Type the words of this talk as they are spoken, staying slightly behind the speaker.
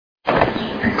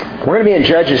We're going to be in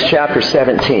Judges chapter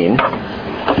 17.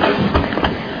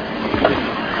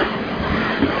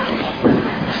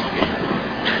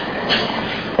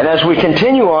 And as we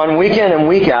continue on week in and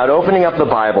week out, opening up the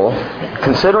Bible,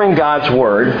 considering God's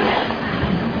Word,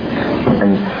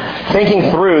 and thinking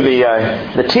through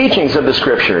the teachings of the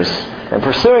Scriptures, and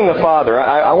pursuing the Father,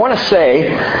 I want to say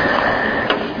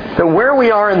that where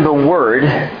we are in the Word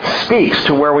speaks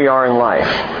to where we are in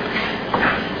life.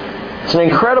 It's an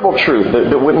incredible truth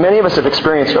that many of us have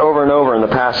experienced over and over in the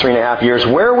past 3.5 years.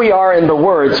 Where we are in the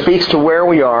Word speaks to where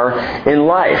we are in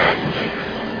life.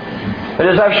 But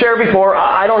as I've shared before,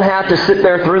 I don't have to sit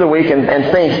there through the week and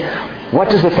think, what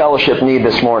does the fellowship need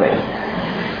this morning?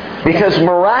 Because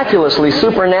miraculously,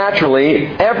 supernaturally,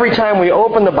 every time we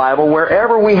open the Bible,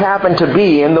 wherever we happen to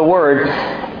be in the Word,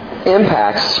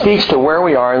 impacts, speaks to where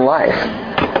we are in life.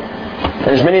 And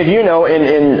as many of you know,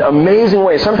 in amazing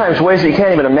ways, sometimes ways that you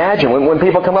can't even imagine. When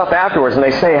people come up afterwards and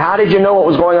they say, how did you know what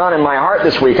was going on in my heart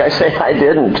this week? I say, I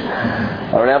didn't.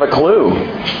 I don't have a clue.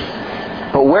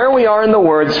 But where we are in the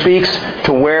Word speaks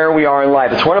to where we are in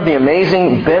life. It's one of the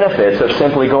amazing benefits of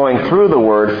simply going through the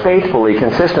Word faithfully,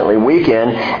 consistently, week in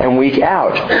and week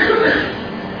out.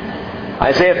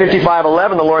 Isaiah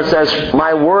 55:11, the Lord says,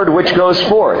 my word which goes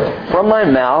forth from my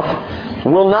mouth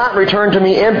will not return to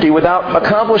me empty, without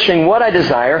accomplishing what I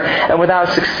desire and without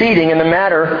succeeding in the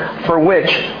matter for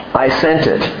which I sent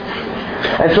it.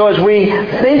 And so as we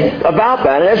think about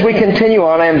that, and as we continue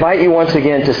on, I invite you once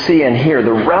again to see and hear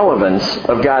the relevance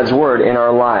of God's Word in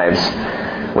our lives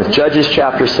with Judges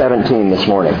chapter 17 this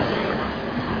morning.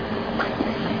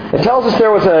 It tells us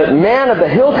there was a man of the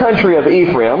hill country of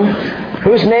Ephraim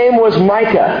whose name was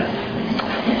Micah.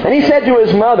 And he said to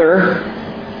his mother,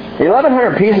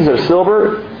 1,100 pieces of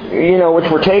silver, which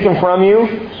were taken from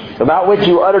you, about which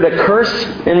you uttered a curse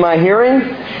in my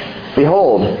hearing,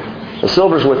 behold, the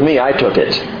silver's with me, I took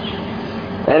it.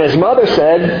 And his mother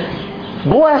said,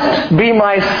 blessed be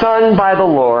my son by the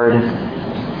Lord.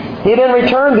 He then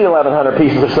returned the 1,100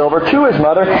 pieces of silver to his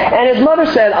mother, and his mother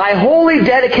said, I wholly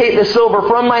dedicate the silver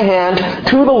from my hand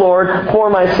to the Lord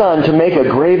for my son to make a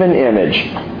graven image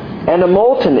and a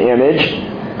molten image.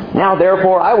 Now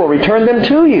therefore I will return them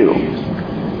to you.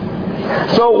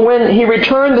 So when he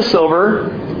returned the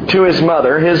silver to his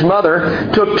mother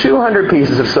took 200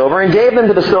 pieces of silver and gave them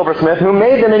to the silversmith, who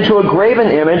made them into a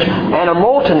graven image and a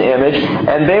molten image,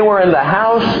 and they were in the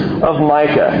house of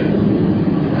Micah.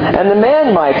 And the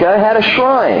man Micah had a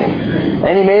shrine,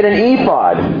 and he made an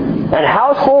ephod and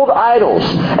household idols,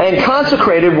 and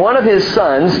consecrated one of his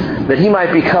sons that he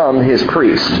might become his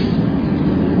priest.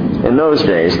 In those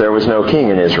days there was no king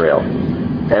in Israel.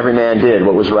 Every man did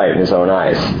what was right in his own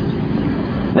eyes.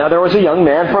 Now there was a young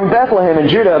man from Bethlehem in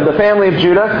Judah, of the family of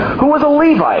Judah, who was a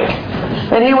Levite.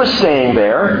 And he was staying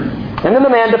there. And then the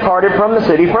man departed from the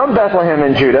city, from Bethlehem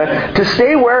in Judah, to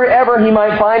stay wherever he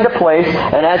might find a place.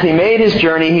 And as he made his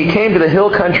journey, he came to the hill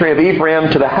country of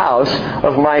Ephraim, to the house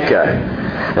of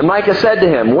Micah. And Micah said to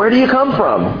him, where do you come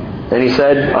from? And he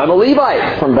said, I'm a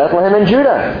Levite from Bethlehem in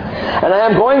Judah, and I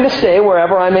am going to stay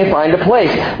wherever I may find a place.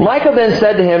 Micah then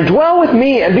said to him, dwell with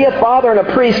me and be a father and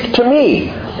a priest to me,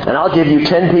 and I'll give you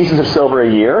 10 pieces of silver a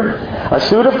year, a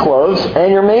suit of clothes,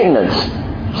 and your maintenance.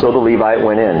 So the Levite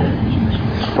went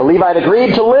in. The Levite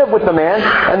agreed to live with the man,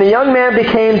 and the young man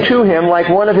became to him like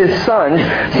one of his sons.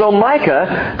 So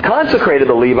Micah consecrated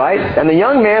the Levite, and the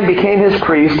young man became his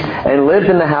priest and lived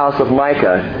in the house of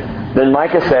Micah. Then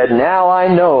Micah said, now I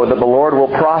know that the Lord will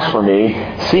prosper me,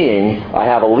 seeing I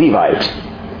have a Levite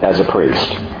as a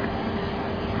priest.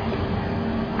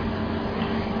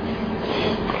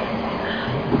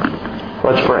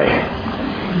 Let's pray.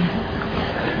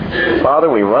 Father,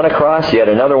 we run across yet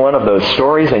another one of those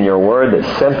stories in your Word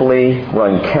that simply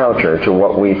run counter to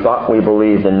what we thought we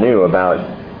believed and knew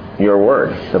about your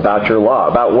Word, about your law,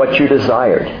 about what you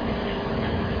desired.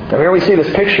 And here we see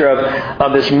this picture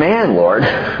of this man, Lord,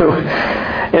 who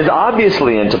is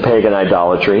obviously into pagan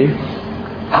idolatry,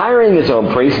 hiring his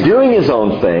own priest, doing his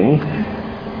own thing.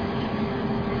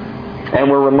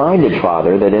 And we're reminded,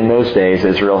 Father, that in those days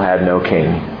Israel had no king.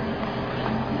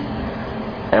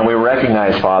 And we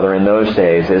recognize, Father, in those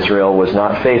days Israel was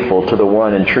not faithful to the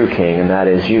one and true king, and that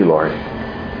is you, Lord.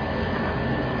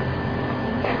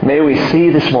 May we see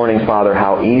this morning, Father,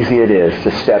 how easy it is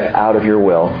to step out of your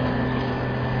will.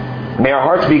 May our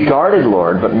hearts be guarded,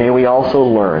 Lord, but may we also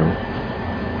learn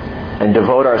and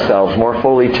devote ourselves more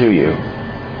fully to you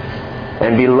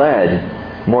and be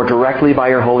led more directly by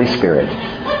your Holy Spirit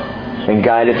and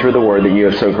guided through the Word that you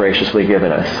have so graciously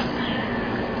given us.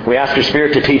 We ask your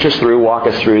Spirit to teach us through, walk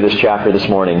us through this chapter this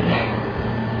morning.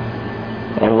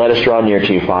 And let us draw near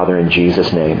to you, Father, in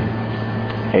Jesus' name.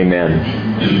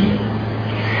 Amen.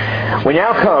 We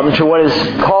now come to what is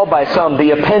called by some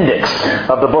the appendix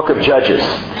of the book of Judges.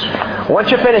 Once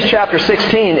you finish chapter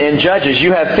 16 in Judges,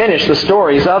 you have finished the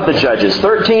stories of the Judges.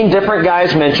 13 different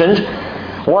guys mentioned.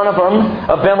 One of them,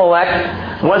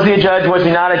 Abimelech, was he a judge? Was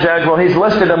he not a judge? Well, he's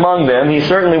listed among them. He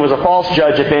certainly was a false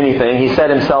judge, if anything. He set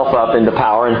himself up into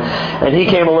power, and he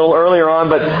came a little earlier on.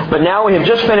 But now we have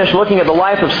just finished looking at the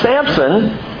life of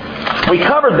Samson. We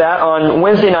covered that on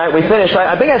Wednesday night. We finished.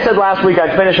 I think I said last week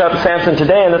I'd finish up Samson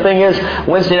today, and the thing is,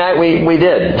 Wednesday night we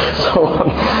did. So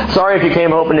sorry if you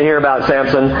came hoping to hear about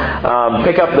Samson.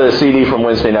 Pick up the CD from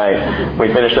Wednesday night.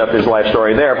 We finished up his life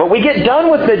story there. But we get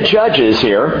done with the Judges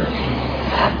here.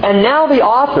 And now the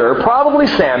author, probably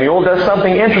Samuel, does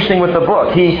something interesting with the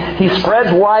book. He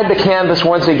spreads wide the canvas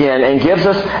once again and gives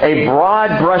us a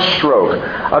broad brush stroke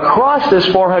across this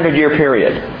 400-year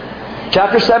period.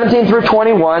 Chapter 17 through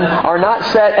 21 are not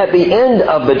set at the end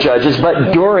of the Judges,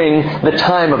 but during the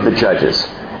time of the Judges,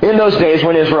 in those days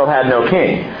when Israel had no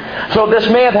king. So this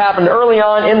may have happened early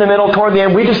on, in the middle, toward the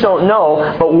end. We just don't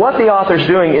know. But what the author's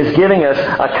doing is giving us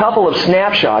a couple of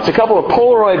snapshots, a couple of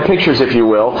Polaroid pictures, if you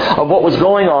will, of what was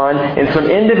going on in some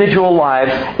individual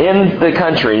lives in the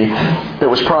country that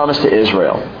was promised to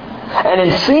Israel. And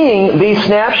in seeing these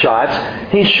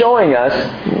snapshots, he's showing us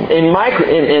in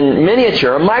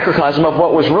miniature, a microcosm of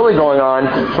what was really going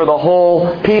on for the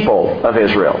whole people of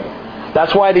Israel.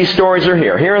 That's why these stories are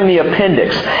here in the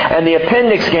appendix. And the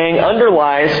appendix, gang,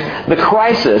 underlies the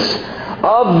crisis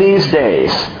of these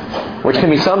days, which can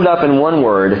be summed up in one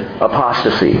word: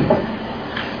 apostasy.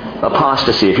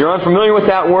 Apostasy. If you're unfamiliar with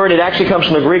that word, it actually comes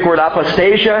from the Greek word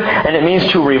apostasia, and it means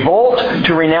to revolt,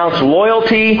 to renounce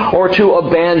loyalty, or to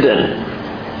abandon.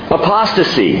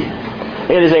 Apostasy.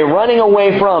 It is a running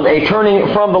away from, a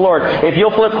turning from the Lord. If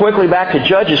you'll flip quickly back to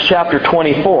Judges chapter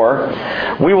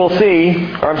 24, we will see,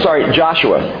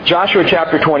 Joshua. Joshua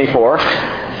chapter 24.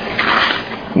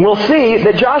 We'll see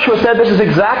that Joshua said this is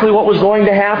exactly what was going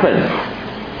to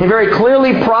happen. He very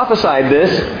clearly prophesied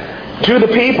this to the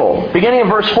people. Beginning in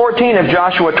verse 14 of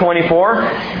Joshua 24,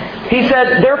 he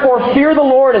said, "Therefore fear the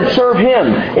Lord and serve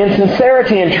Him in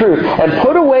sincerity and truth, and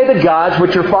put away the gods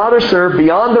which your fathers served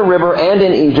beyond the river and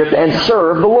in Egypt, and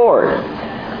serve the Lord.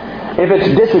 If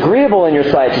it's disagreeable in your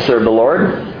sight to serve the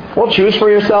Lord, well, choose for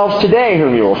yourselves today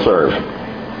whom you will serve.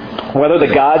 Whether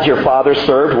the gods your fathers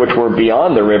served, which were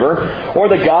beyond the river, or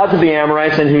the gods of the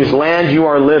Amorites in whose land you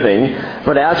are living.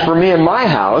 But as for me and my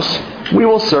house, we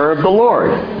will serve the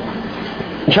Lord."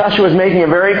 Joshua is making a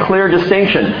very clear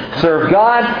distinction. Serve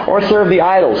God or serve the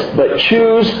idols, but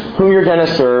choose who you're going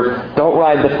to serve. Don't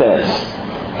ride the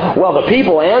fence. Well, the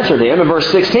people answered him in verse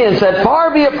 16 and said, "Far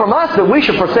be it from us that we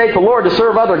should forsake the Lord to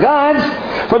serve other gods.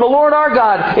 For the Lord our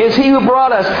God is He who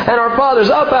brought us and our fathers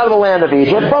up out of the land of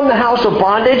Egypt from the house of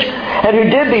bondage, and who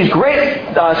did these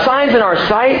great signs in our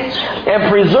sight,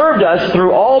 and preserved us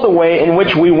through all the way in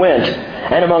which we went,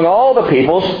 and among all the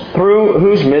peoples through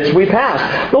whose midst we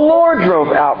passed. The Lord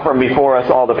drove out from before us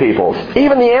all the peoples,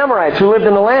 even the Amorites who lived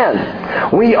in the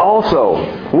land. We also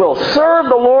will serve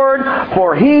the Lord,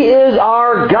 for He is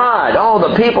our God." Oh,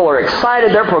 the people are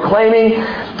excited. They're proclaiming,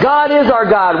 "God is our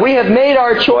God. We have made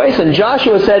our choice." And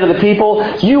Joshua said to the people,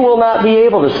 "You will not be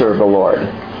able to serve the Lord."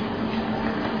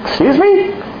 Excuse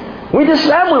me? We just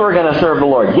said we were going to serve the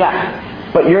Lord. Yeah,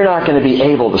 but you're not going to be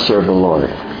able to serve the Lord.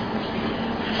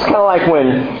 It's kind of like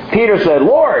when Peter said,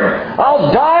 "Lord,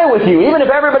 I'll die with you. Even if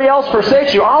everybody else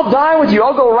forsakes you, I'll die with you.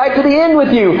 I'll go right to the end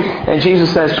with you." And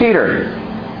Jesus says, "Peter,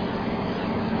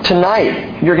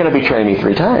 tonight you're going to betray me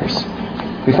 3 times.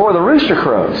 Before the rooster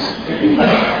crows.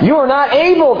 You are not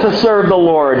able to serve the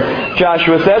Lord,"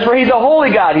 Joshua says, "for He's a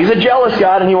holy God. He's a jealous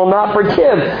God, and He will not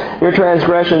forgive your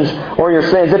transgressions or your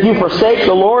sins. If you forsake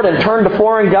the Lord and turn to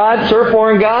foreign gods, serve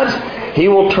foreign gods, He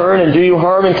will turn and do you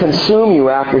harm and consume you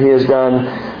after He has done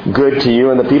good to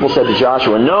you." And the people said to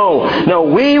Joshua, No,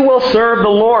 we will serve the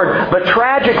Lord." But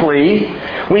tragically,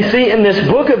 we see in this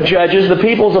book of Judges the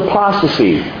people's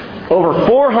apostasy over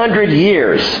 400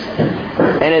 years.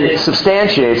 And it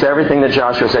substantiates everything that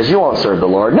Joshua says. You won't serve the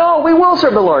Lord. No, we will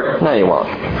serve the Lord. No, you won't.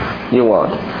 You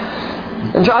won't.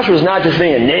 And Joshua's not just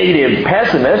being a negative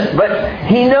pessimist, but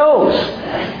he knows.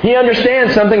 He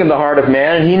understands something of the heart of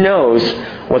man, and he knows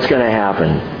what's going to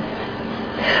happen.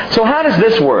 So how does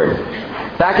this word,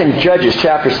 back in Judges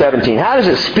chapter 17, how does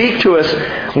it speak to us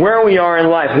where we are in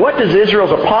life? What does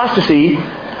Israel's apostasy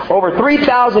over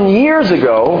 3,000 years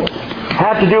ago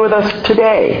have to do with us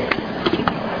today?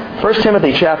 1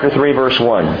 Timothy chapter 3, verse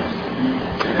 1.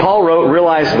 Paul wrote,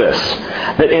 "Realize this,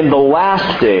 that in the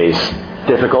last days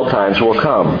difficult times will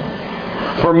come.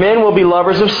 For men will be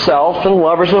lovers of self and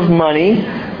lovers of money,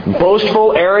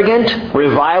 boastful, arrogant,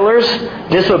 revilers,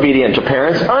 disobedient to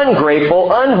parents,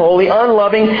 ungrateful, unholy,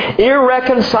 unloving,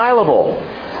 irreconcilable,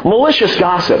 malicious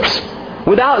gossips,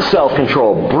 without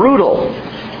self-control, brutal,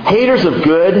 haters of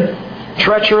good,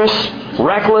 treacherous,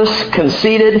 reckless,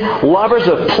 conceited, lovers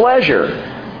of pleasure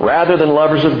rather than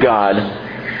lovers of God,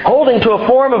 holding to a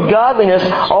form of godliness,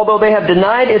 although they have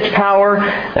denied its power.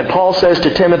 And Paul says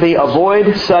to Timothy,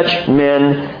 avoid such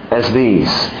men as these.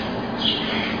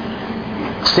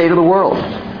 State of the world.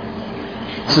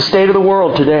 It's the state of the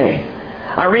world today.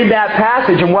 I read that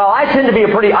passage, and while I tend to be a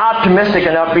pretty optimistic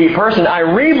and upbeat person, I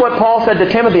read what Paul said to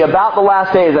Timothy about the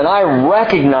last days, and I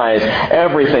recognize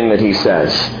everything that he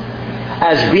says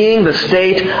as being the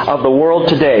state of the world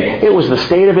today. It was the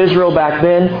state of Israel back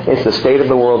then. It's the state of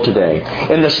the world today.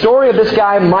 In the story of this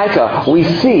guy, Micah, we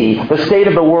see the state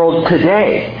of the world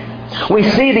today. We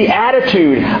see the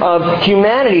attitude of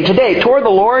humanity today toward the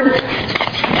Lord,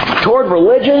 toward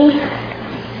religion,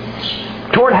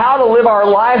 toward how to live our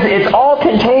lives. It's all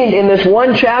contained in this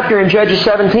one chapter in Judges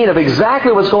 17 of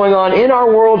exactly what's going on in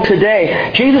our world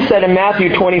today. Jesus said in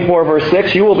Matthew 24, verse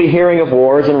 6, you will be hearing of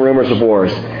wars and rumors of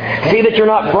wars. See that you're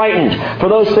not frightened, for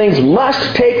those things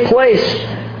must take place,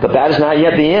 but that is not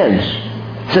yet the end.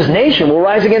 It says nation will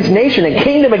rise against nation and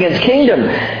kingdom against kingdom.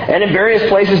 And in various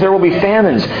places there will be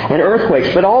famines and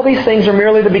earthquakes. But all these things are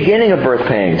merely the beginning of birth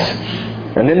pangs.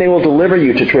 And then they will deliver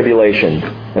you to tribulation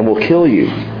and will kill you.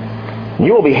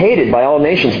 You will be hated by all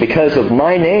nations because of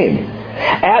my name.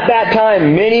 At that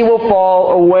time, many will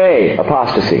fall away,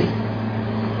 apostasy.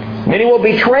 Many will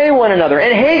betray one another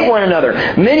and hate one another.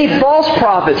 Many false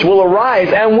prophets will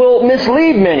arise and will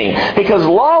mislead many. Because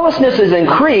lawlessness is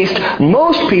increased,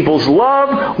 most people's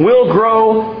love will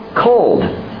grow cold.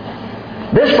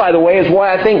 This, by the way, is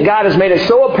why I think God has made it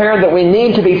so apparent that we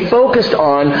need to be focused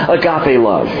on agape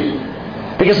love.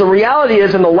 Because the reality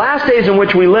is, in the last days in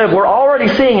which we live, we're already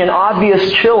seeing an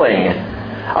obvious chilling,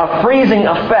 a freezing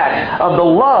effect of the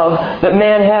love that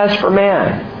man has for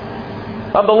man,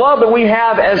 of the love that we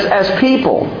have as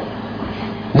people.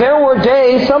 There were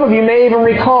days, some of you may even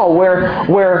recall, where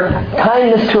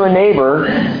kindness to a neighbor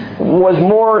was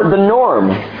more the norm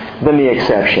than the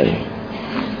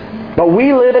exception. But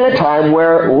we live in a time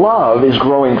where love is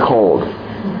growing cold.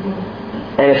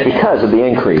 And it's because of the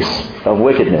increase of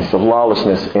wickedness, of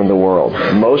lawlessness in the world.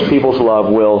 Most people's love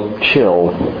will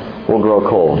chill, will grow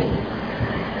cold.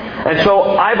 And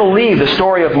so I believe the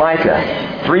story of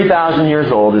Micah, 3,000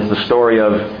 years old, is the story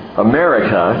of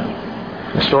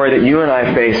America, the story that you and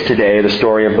I face today, the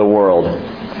story of the world.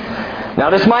 Now,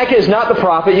 this Micah is not the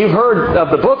prophet. You've heard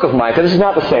of the book of Micah. This is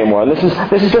not the same one. This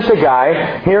is just a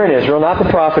guy here in Israel, not the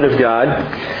prophet of God.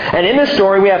 And in this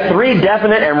story, we have three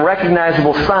definite and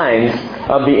recognizable signs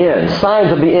of the end. Signs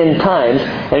of the end times.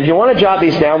 And if you want to jot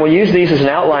these down, we'll use these as an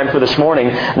outline for this morning.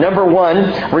 Number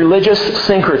one, religious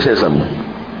syncretism.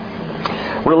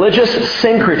 Religious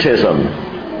syncretism.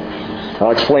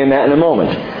 I'll explain that in a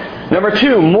moment. Number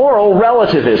two, moral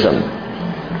relativism.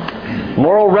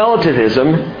 Moral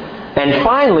relativism. And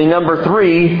finally, number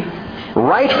three,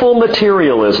 rightful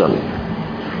materialism.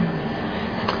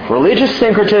 Religious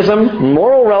syncretism,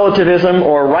 moral relativism,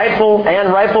 or rightful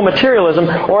materialism.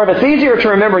 Or if it's easier to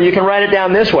remember, you can write it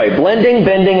down this way. Blending,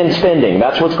 bending, and spending.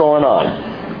 That's what's going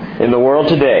on in the world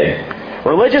today.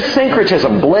 Religious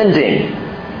syncretism, blending.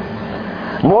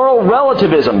 Moral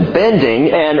relativism,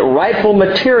 bending. And rightful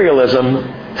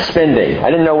materialism, spending. I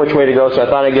didn't know which way to go, so I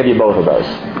thought I'd give you both of those.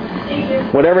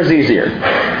 Whatever's easier.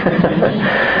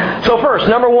 So first,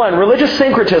 number one, religious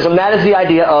syncretism, that is the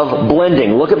idea of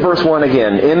blending. Look at verse 1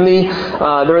 again. In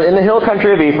the hill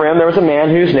country of Ephraim, there was a man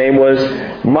whose name was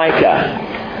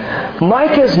Micah.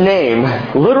 Micah's name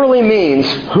literally means,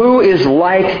 who is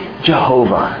like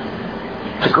Jehovah.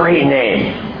 It's a great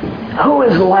name. Who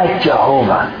is like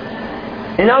Jehovah?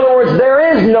 In other words,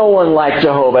 there is no one like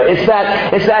Jehovah. It's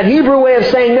that Hebrew way of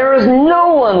saying there is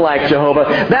no one like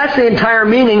Jehovah. That's the entire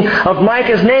meaning of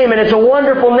Micah's name, and it's a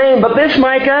wonderful name. But this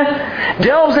Micah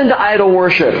delves into idol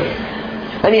worship.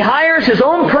 And he hires his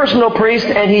own personal priest,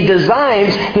 and he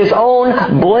designs his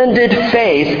own blended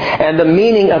faith, and the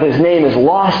meaning of his name is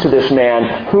lost to this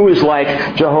man who is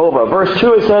like Jehovah. Verse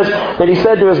 2, it says that he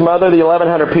said to his mother, the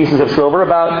 1,100 pieces of silver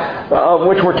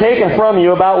which were taken from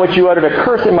you, about which you uttered a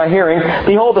curse in my hearing,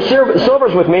 behold, the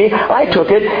silver's with me, I took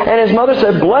it. And his mother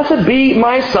said, blessed be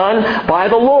my son by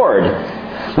the Lord.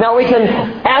 Now we can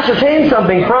ascertain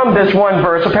something from this one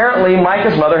verse. Apparently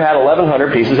Micah's mother had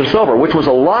 1,100 pieces of silver, which was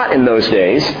a lot in those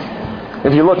days.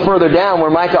 If you look further down where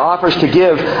Micah offers to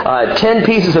give 10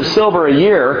 pieces of silver a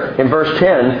year in verse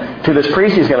 10 to this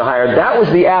priest he's going to hire, that was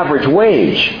the average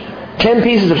wage. 10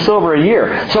 pieces of silver a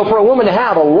year. So for a woman to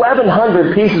have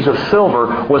 1,100 pieces of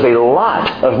silver was a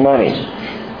lot of money.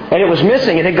 And it was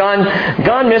missing. It had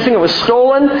gone missing. It was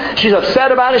stolen. She's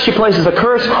upset about it. She places a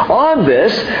curse on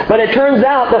this. But it turns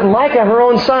out that Micah, her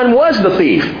own son, was the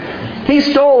thief. He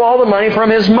stole all the money from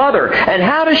his mother. And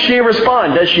how does she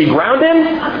respond? Does she ground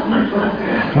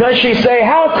him? Does she say,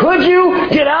 "How could you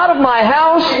get out of my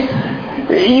house?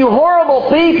 You horrible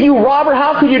thief, you robber,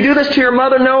 how could you do this to your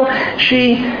mother?" No,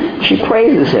 she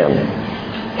praises him.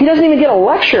 He doesn't even get a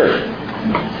lecture.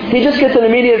 He just gets an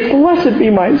immediate, "Blessed be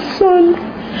my son.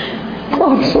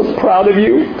 Oh, I'm so proud of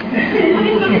you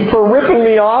for ripping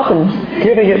me off and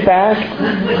giving it back.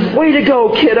 Way to go,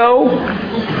 kiddo."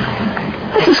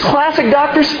 This is classic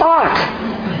Dr. Spock.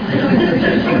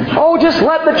 Oh, just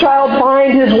let the child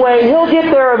find his way. He'll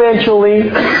get there eventually.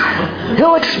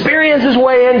 He'll experience his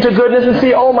way into goodness and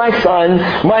see, "Oh, my son,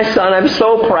 I'm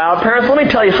so proud." Parents, let me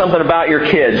tell you something about your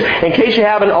kids. In case you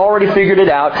haven't already figured it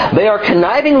out, they are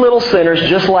conniving little sinners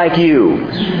just like you.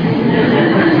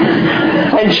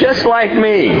 And just like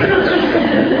me.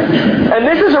 And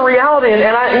this is a reality, and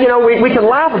we can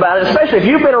laugh about it, especially if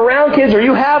you've been around kids or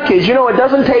you have kids. You know, it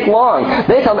doesn't take long.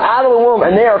 They come out of the womb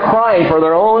and they are crying for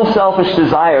their own selfish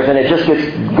desires, and it just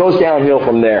goes downhill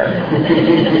from there.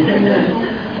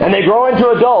 And they grow into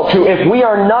adults who, if we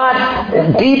are not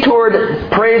detoured,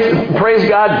 praise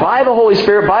God, by the Holy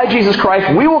Spirit, by Jesus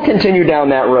Christ, we will continue down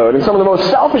that road. And some of the most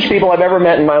selfish people I've ever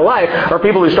met in my life are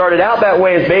people who started out that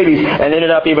way as babies and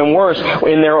ended up even worse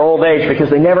in their old age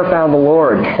because they never found the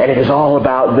Lord, and it is all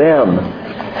about them.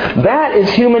 That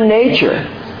is human nature.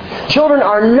 Children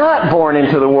are not born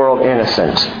into the world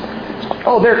innocent.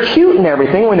 Oh, they're cute and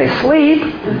everything when they sleep.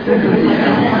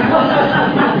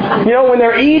 When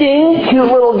they're eating,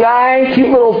 cute little guy, cute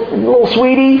little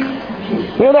sweetie.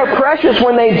 They're precious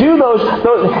when they do those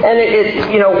and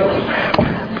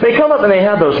they come up and they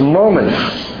have those moments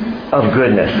of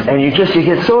goodness. And you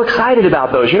get so excited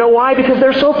about those. You know why? Because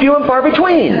they're so few and far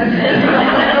between.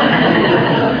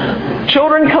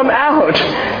 Children come out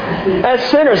as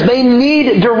sinners. They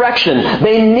need direction.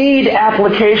 They need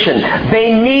application.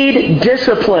 They need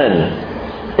discipline.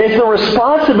 It's the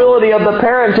responsibility of the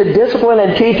parent to discipline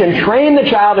and teach and train the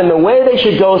child in the way they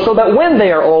should go so that when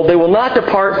they are old, they will not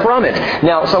depart from it.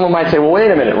 Now, someone might say, "Well,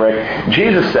 wait a minute, Rick.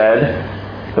 Jesus said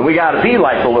that we got to be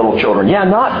like the little children." Yeah,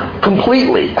 not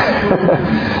completely.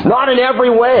 Not in every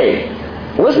way.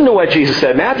 Listen to what Jesus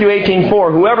said. Matthew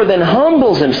 18:4, "Whoever then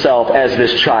humbles himself as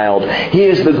this child, he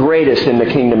is the greatest in the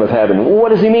kingdom of heaven."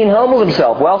 What does he mean, humble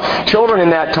himself? Well, children in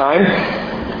that time,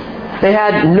 they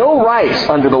had no rights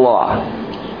under the law.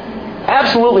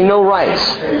 Absolutely no rights.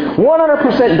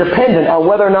 100% dependent on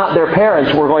whether or not their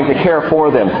parents were going to care for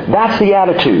them. That's the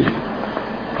attitude.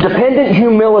 Dependent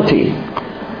humility.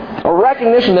 A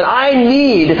recognition that I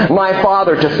need my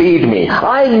father to feed me.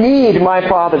 I need my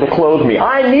father to clothe me.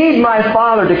 I need my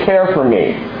father to care for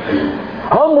me.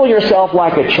 Humble yourself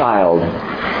like a child,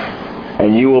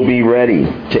 and you will be ready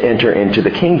to enter into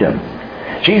the kingdom.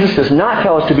 Jesus does not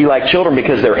tell us to be like children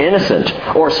because they're innocent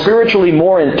or spiritually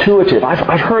more intuitive.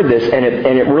 I've heard this, and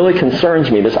it really concerns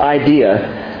me, this idea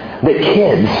that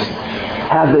kids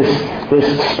have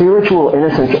this spiritual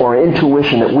innocence or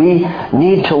intuition that we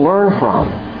need to learn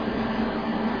from.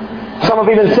 Some have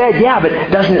even said, "Yeah, but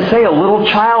doesn't it say a little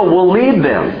child will lead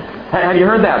them?" Have you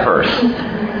heard that verse?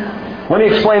 Let me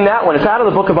explain that one. It's out of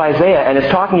the book of Isaiah, and it's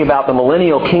talking about the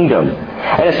millennial kingdom.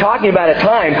 And it's talking about a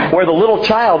time where the little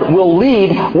child will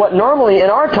lead what normally in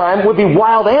our time would be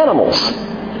wild animals.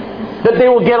 That they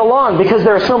will get along because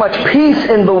there is so much peace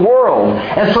in the world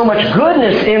and so much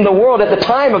goodness in the world at the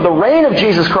time of the reign of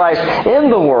Jesus Christ in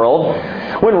the world,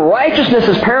 when righteousness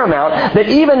is paramount, that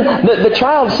even the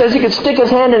child says he could stick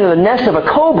his hand into the nest of a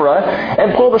cobra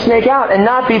and pull the snake out and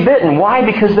not be bitten. Why?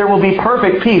 Because there will be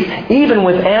perfect peace. Even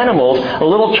with animals, a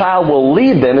little child will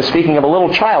lead them, speaking of a little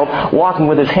child walking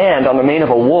with his hand on the mane of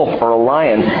a wolf or a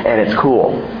lion, and it's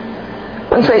cool.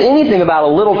 It doesn't say anything about a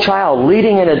little child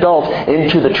leading an adult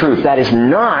into the truth. That is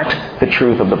not the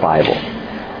truth of the Bible.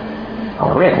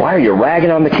 Oh, Rick, why are you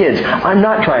ragging on the kids? I'm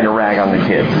not trying to rag on the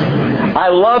kids. I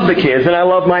love the kids, and I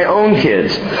love my own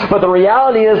kids. But the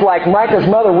reality is, like Micah's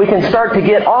mother, we can start to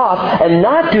get off and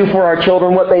not do for our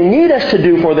children what they need us to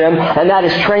do for them, and that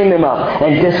is train them up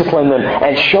and discipline them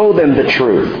and show them the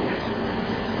truth.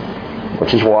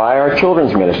 Which is why our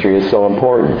children's ministry is so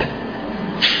important.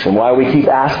 And why we keep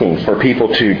asking for people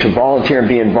to volunteer and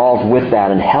be involved with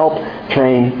that and help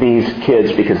train these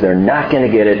kids, because they're not going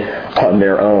to get it on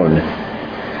their own.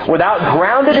 Without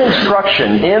grounded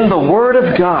instruction in the Word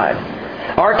of God,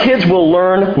 our kids will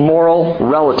learn moral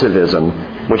relativism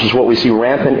which is what we see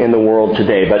rampant in the world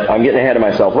today. But I'm getting ahead of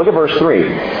myself. Look at verse 3.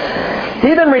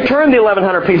 He then returned the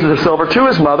 1,100 pieces of silver to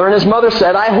his mother, and his mother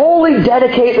said, I wholly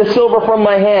dedicate the silver from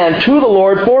my hand to the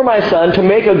Lord for my son to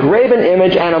make a graven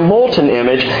image and a molten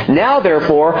image. Now,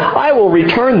 therefore, I will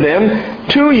return them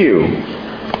to you.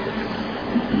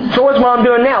 So what's Mom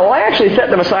doing now? Well, I actually set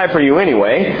them aside for you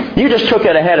anyway. You just took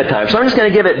it ahead of time. So I'm just going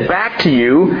to give it back to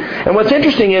you. And what's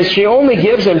interesting is she only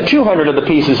gives him 200 of the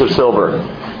pieces of silver.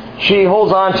 She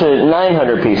holds on to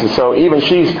 900 pieces, so even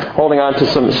she's holding on to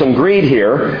some greed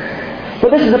here. But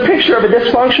this is a picture of a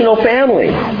dysfunctional family.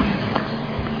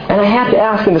 And I have to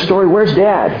ask in the story, where's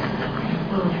Dad?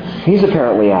 He's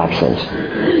apparently absent.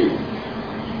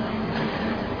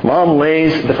 Mom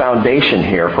lays the foundation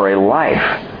here for a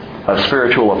life of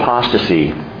spiritual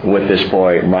apostasy with this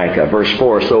boy Micah. Verse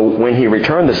 4, so when he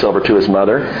returned the silver to his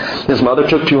mother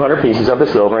took 200 pieces of the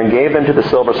silver and gave them to the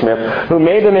silversmith, who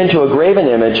made them into a graven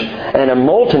image and a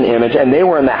molten image, and they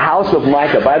were in the house of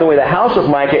Micah. By the way, the house of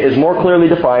Micah is more clearly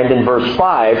defined in verse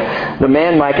 5. The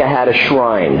man Micah had a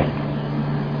shrine.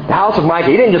 The house of Micah,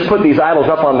 he didn't just put these idols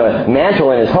up on the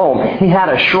mantle in his home. He had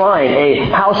a shrine, a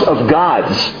house of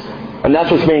gods. And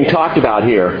that's what's being talked about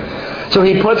here. So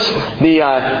he puts made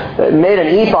an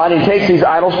ephod, he takes these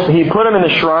idols, he put them in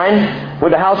the shrine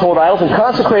with the household idols and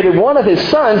consecrated one of his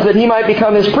sons that he might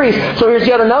become his priest. So here's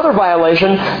yet another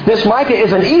violation. This Micah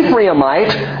is an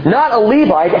Ephraimite, not a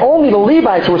Levite. Only the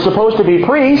Levites were supposed to be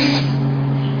priests,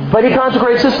 but he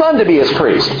consecrates his son to be his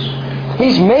priest.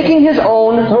 He's making his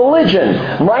own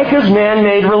religion. Micah's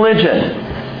man-made religion.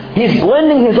 He's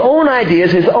blending his own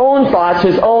ideas, his own thoughts,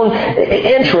 his own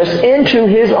interests into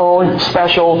his own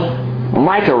special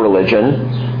Micah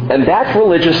religion. And that's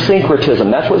religious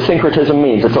syncretism. That's what syncretism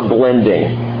means. It's a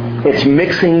blending. It's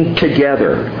mixing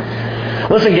together.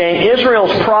 Listen, gang,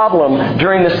 Israel's problem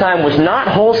during this time was not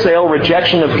wholesale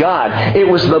rejection of God. It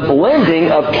was the blending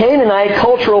of Canaanite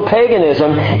cultural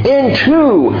paganism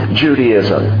into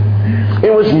Judaism.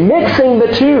 It was mixing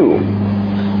the two.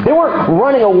 They weren't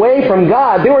running away from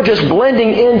God. They were just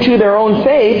blending into their own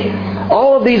faith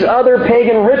all of these other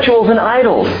pagan rituals and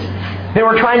idols. They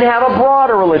were trying to have a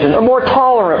broader religion, a more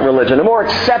tolerant religion, a more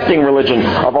accepting religion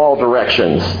of all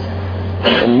directions.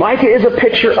 And Micah is a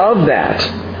picture of that.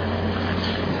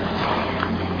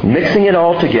 Mixing it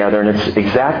all together, and it's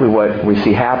exactly what we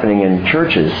see happening in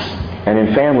churches and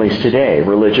in families today,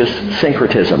 religious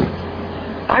syncretism.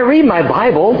 I read my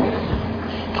Bible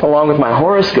along with my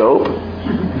horoscope.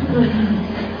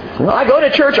 I go to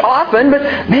church often, but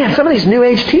man, some of these New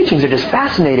Age teachings are just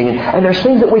fascinating, and there's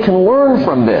things that we can learn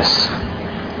from this.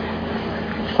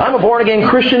 I'm a born-again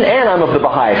Christian, and I'm of the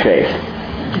Baha'i faith.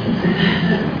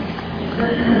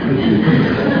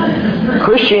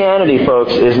 Christianity,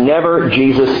 folks, is never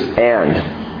Jesus and.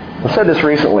 I said this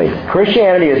recently.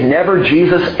 Christianity is never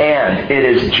Jesus and. It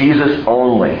is Jesus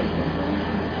only.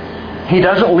 He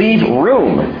doesn't leave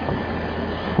room.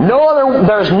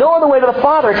 There's no other way to the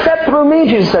Father except through me,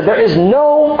 Jesus said. There is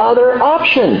no other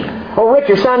option. Oh, Rick,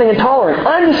 you're sounding intolerant.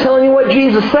 I'm just telling you what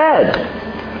Jesus said.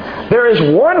 There is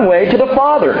one way to the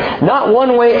Father, not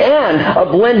one way and a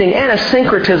blending and a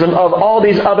syncretism of all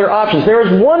these other options. There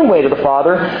is one way to the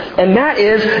Father, and that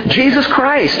is Jesus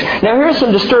Christ. Now, here's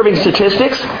some disturbing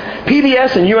statistics.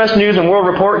 PBS and U.S. News and World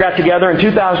Report got together in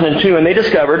 2002, and they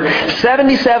discovered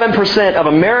 77% of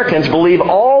Americans believe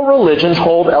all religions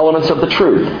hold elements of the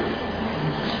truth.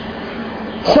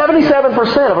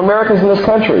 77% of Americans in this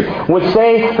country would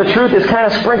say the truth is kind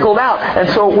of sprinkled out. And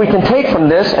so we can take from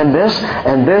this and this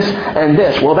and this and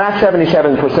this. Well, that's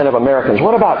 77% of Americans.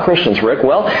 What about Christians, Rick?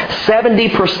 Well,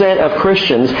 70% of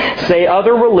Christians say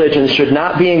other religions should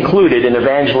not be included in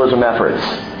evangelism efforts.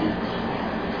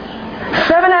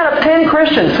 7 out of 10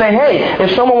 Christians say, hey,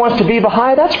 if someone wants to be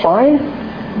Baha'i, that's fine.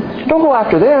 Don't go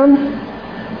after them.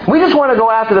 We just want to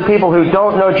go after the people who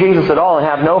don't know Jesus at all and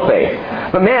have no faith.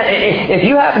 But man, if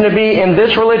you happen to be in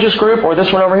this religious group or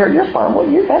this one over here, you're fine. Well,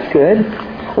 that's good.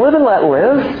 Live and let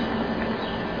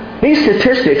live. These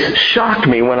statistics shocked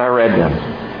me when I read them.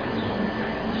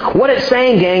 What it's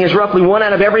saying, gang, is roughly 1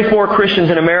 out of every 4 Christians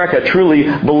in America truly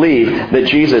believe that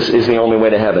Jesus is the only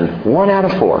way to heaven. 1 out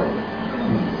of 4.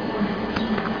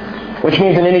 Which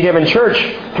means in any given church,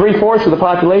 3/4 of the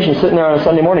population sitting there on a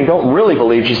Sunday morning don't really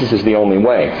believe Jesus is the only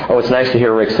way. Oh, it's nice to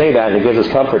hear Rick say that, and it gives us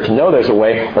comfort to know there's a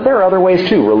way, but there are other ways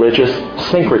too. Religious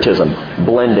syncretism,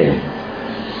 blending.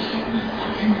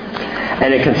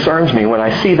 And it concerns me when I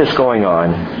see this going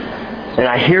on, and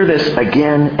I hear this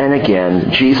again and again,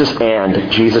 Jesus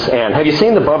and, Jesus and. Have you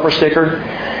seen the bumper sticker?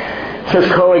 It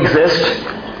says coexist.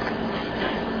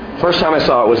 First time I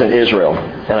saw it was in Israel,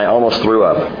 and I almost threw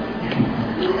up.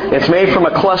 It's made from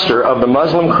a cluster of the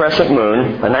Muslim crescent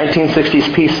moon, a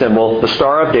 1960s peace symbol, the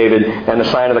Star of David, and the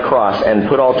sign of the cross. And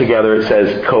put all together, it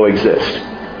says coexist.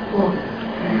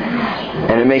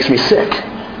 And it makes me sick.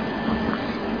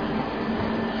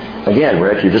 Again,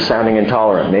 Rick, you're just sounding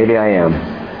intolerant. Maybe I am.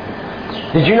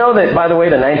 Did you know that, by the way,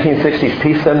 the 1960s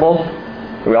peace symbol,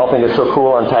 we all think it's so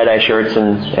cool on tie-dye shirts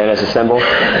and as a symbol,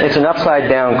 it's an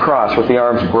upside-down cross with the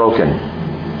arms broken.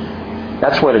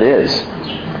 That's what it is.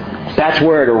 That's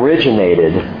where it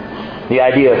originated. The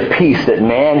idea of peace that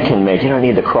man can make. You don't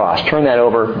need the cross. Turn that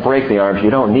over, break the arms. You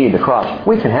don't need the cross.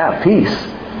 We can have peace.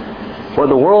 What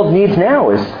the world needs now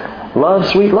is love,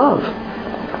 sweet love.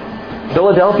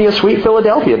 Philadelphia, sweet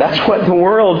Philadelphia. That's what the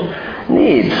world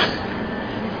needs.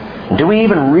 Do we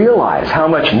even realize how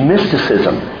much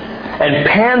mysticism and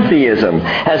pantheism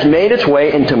has made its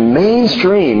way into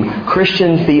mainstream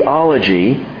Christian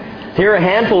theology? Here are a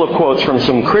handful of quotes from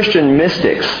some Christian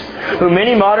mystics who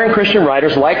many modern Christian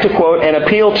writers like to quote and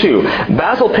appeal to.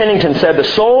 Basil Pennington said, "The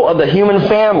soul of the human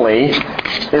family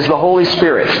is the Holy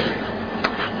Spirit."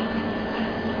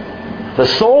 The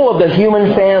soul of the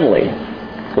human family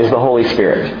is the Holy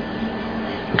Spirit.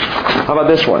 How about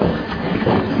this one?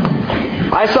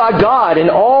 "I saw God in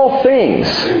all things."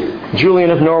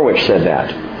 Julian of Norwich said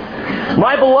that.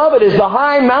 "My beloved is the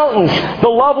high mountains, the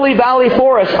lovely valley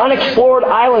forests, unexplored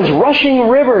islands, rushing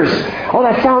rivers." Oh,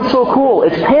 that sounds so cool.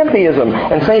 It's pantheism.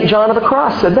 And St. John of the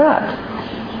Cross said that.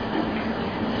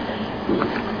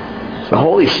 The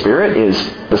Holy Spirit is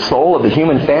the soul of the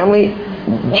human family.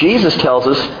 Jesus tells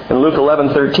us in Luke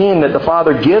 11:13 that the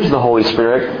Father gives the Holy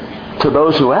Spirit to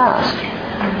those who ask.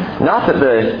 Not that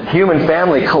the human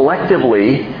family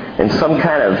collectively, in some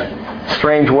kind of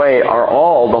strange way, are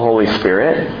all the Holy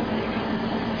Spirit.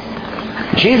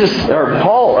 Peter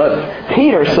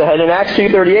said in Acts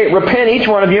 2:38, "Repent each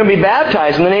one of you and be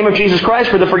baptized in the name of Jesus Christ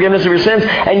for the forgiveness of your sins,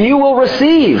 and you will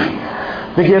receive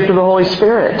the gift of the Holy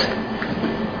Spirit."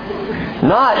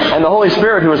 And the Holy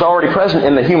Spirit, who is already present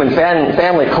in the human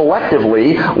family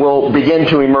collectively, will begin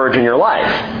to emerge in your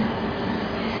life.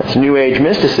 That's New Age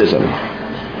mysticism.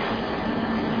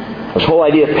 This whole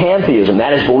idea of pantheism,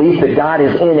 that is belief that God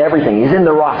is in everything. He's in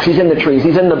the rocks, He's in the trees,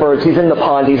 He's in the birds, He's in the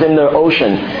pond, He's in the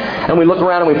ocean. And we look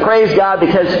around and we praise God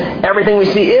because everything we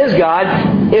see is God,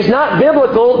 is not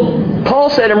biblical. Paul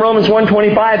said in Romans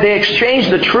 1:25, they exchanged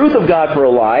the truth of God for a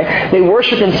lie. They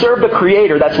worship and serve the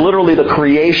Creator, that's literally the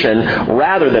creation,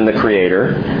 rather than the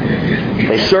Creator.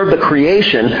 They serve the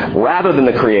creation rather than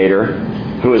the Creator,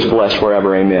 who is blessed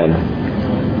forever. Amen.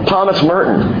 Thomas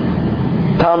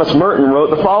Merton wrote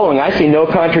the following: "I see no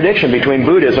contradiction between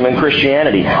Buddhism and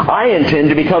Christianity. I intend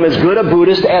to become as good a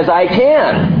Buddhist as I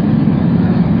can."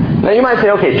 Now you might say,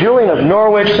 okay, Julian of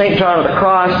Norwich, St. John of the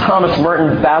Cross, Thomas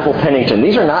Merton, Basil Pennington.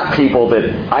 These are not people that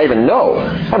I even know.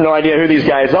 I have no idea who these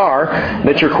guys are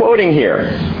that you're quoting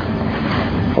here.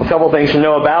 Well, a couple things to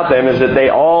know about them is that they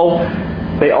all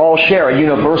share a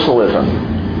universalism,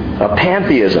 a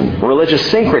pantheism, religious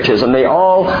syncretism. They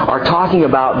all are talking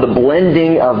about the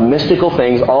blending of mystical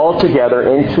things all together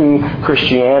into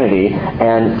Christianity.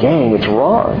 And gang, it's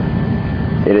wrong.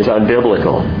 It is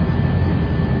unbiblical.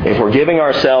 If we're giving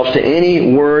ourselves to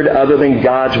any word other than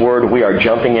God's Word, we are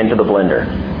jumping into the blender.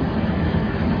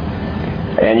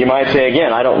 And you might say,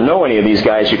 again, I don't know any of these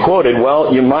guys you quoted.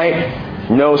 Well, you might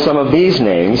know some of these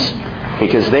names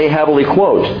because they heavily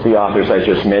quote the authors I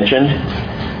just mentioned.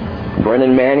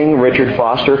 Brennan Manning, Richard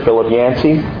Foster, Philip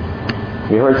Yancey.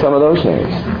 You heard some of those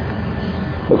names.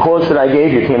 The quotes that I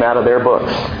gave you came out of their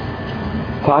books,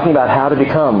 talking about how to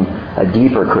become a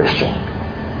deeper Christian,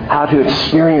 how to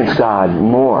experience God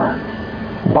more,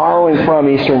 borrowing from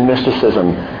Eastern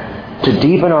mysticism to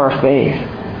deepen our faith.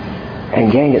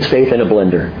 And gang, it's faith in a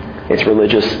blender. It's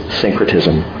religious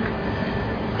syncretism.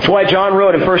 That's why John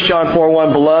wrote in 1 John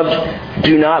 4:1, "Beloved,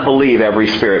 do not believe every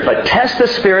spirit, but test the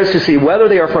spirits to see whether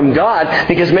they are from God,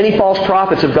 because many false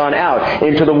prophets have gone out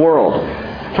into the world."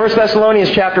 1 Thessalonians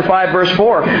chapter 5, verse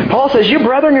 4, Paul says, "You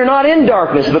brethren, you're not in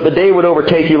darkness, that the day would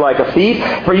overtake you like a thief.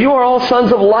 For you are all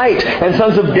sons of light and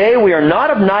sons of day. We are not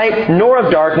of night nor of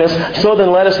darkness. So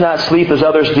then let us not sleep as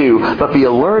others do, but be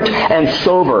alert and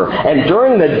sober." And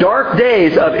during the dark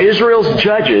days of Israel's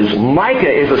judges, Micah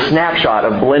is a snapshot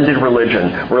of blended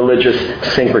religion, religious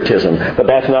syncretism. But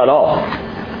that's not all.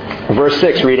 Verse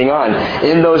 6, reading on.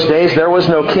 "In those days there was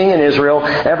no king in Israel.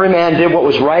 Every man did what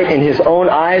was right in his own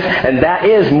eyes," and that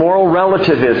is moral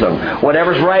relativism.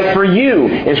 Whatever's right for you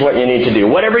is what you need to do.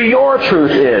 Whatever your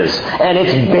truth is. And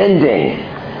it's bending.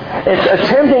 It's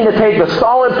attempting to take the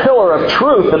solid pillar of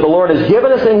truth that the Lord has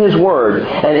given us in His Word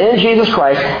and in Jesus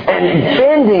Christ and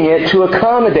bending it to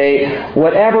accommodate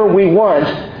whatever we want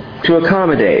to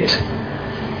accommodate.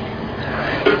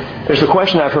 There's a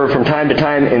question I've heard from time to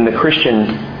time in the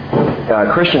Christian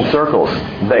circles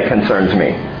that concerns me.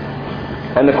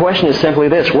 And the question is simply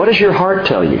this: what does your heart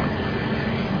tell you?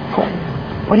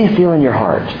 What do you feel in your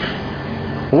heart?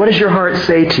 What does your heart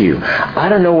say to you? I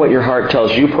don't know what your heart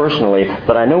tells you personally,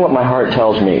 but I know what my heart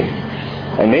tells me.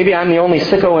 And maybe I'm the only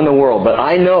sicko in the world, but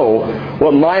I know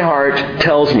what my heart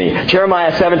tells me.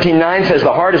 Jeremiah 17:9 says,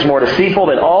 "The heart is more deceitful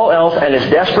than all else and is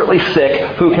desperately sick.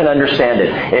 Who can understand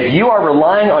it?" If you are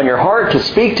relying on your heart to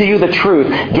speak to you the truth,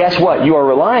 guess what? You are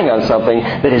relying on something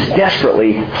that is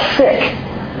desperately sick,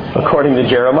 according to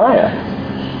Jeremiah.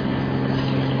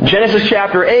 Genesis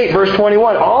chapter 8, verse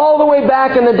 21, all the way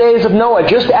back in the days of Noah,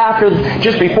 just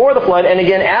before the flood, and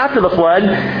again after the flood,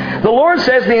 the Lord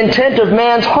says the intent of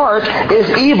man's heart is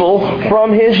evil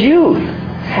from his youth.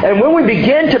 And when we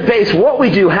begin to base what we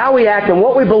do, how we act, and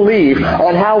what we believe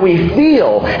on how we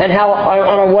feel and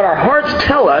on what our hearts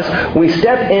tell us, we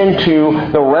step into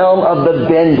the realm of the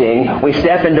bending. We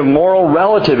step into moral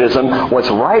relativism. What's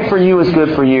right for you is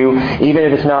good for you, even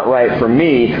if it's not right for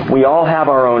me. We all have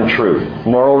our own truth.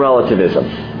 Moral relativism.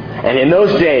 And in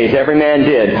those days, every man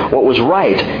did what was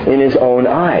right in his own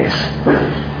eyes.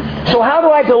 So how do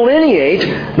I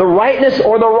delineate the rightness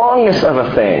or the wrongness of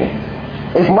a thing?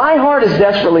 If my heart is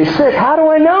desperately sick, how do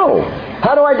I know?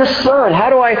 How do I discern? How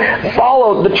do I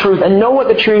follow the truth and know what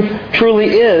the truth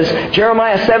truly is?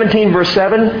 Jeremiah 17 verse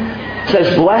 7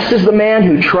 says, "Blessed is the man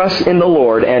who trusts in the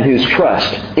Lord and whose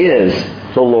trust is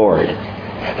the Lord.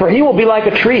 For he will be like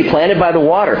a tree planted by the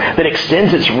water that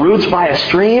extends its roots by a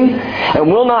stream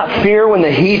and will not fear when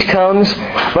the heat comes,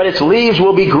 but its leaves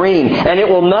will be green, and it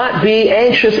will not be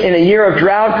anxious in a year of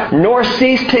drought, nor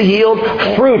cease to yield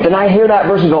fruit." And I hear that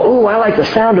verse and go, "Ooh, I like the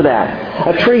sound of that."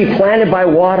 A tree planted by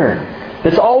water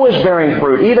that's always bearing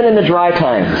fruit, even in the dry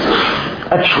times.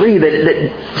 A tree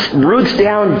that roots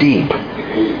down deep.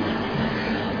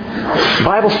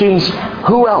 Bible students,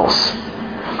 who else?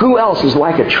 Who else is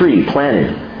like a tree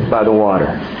planted by the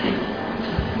water?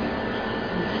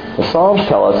 The Psalms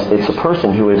tell us it's a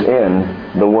person who is in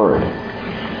the Word.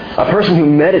 A person who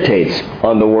meditates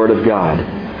on the Word of God.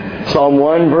 Psalm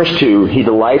 1 verse 2, his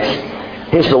delight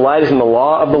is in the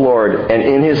law of the Lord, and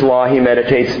in His law he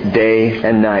meditates day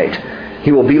and night.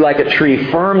 He will be like a tree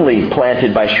firmly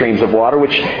planted by streams of water,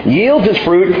 which yields its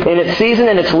fruit in its season,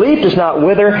 and its leaf does not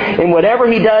wither. In whatever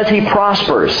he does, he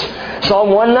prospers.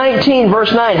 Psalm 119,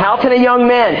 verse 9, "How can a young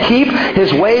man keep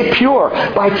his way pure?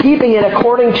 By keeping it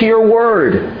according to your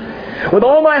word. With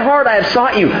all my heart I have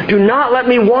sought you. Do not let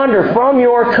me wander from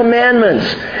your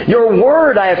commandments. Your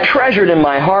word I have treasured in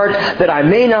my heart, that I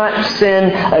may not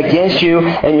sin against you."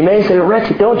 And you may say,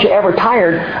 "Rick, don't you ever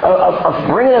tired of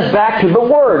bringing us back to the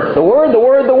Word? The Word, the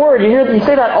Word, the Word." You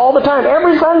say that all the time,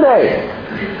 every Sunday.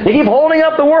 You keep holding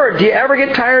up the Word. Do you ever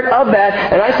get tired of that?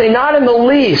 And I say, not in the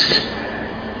least.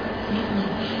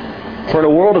 For in a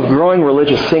world of growing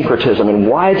religious syncretism and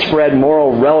widespread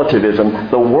moral relativism,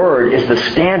 the Word is the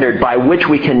standard by which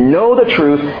we can know the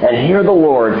truth and hear the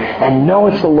Lord and know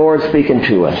it's the Lord speaking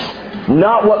to us.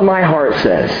 Not what my heart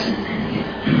says.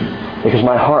 Because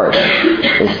my heart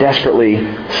is desperately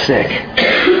sick.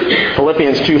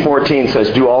 Philippians 2:14 says,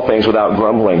 "Do all things without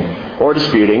grumbling or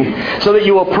disputing, so that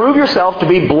you will prove yourself to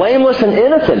be blameless and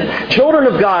innocent, children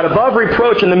of God, above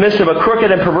reproach in the midst of a crooked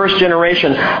and perverse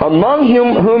generation, among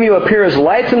whom you appear as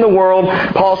lights in the world,"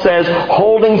 Paul says,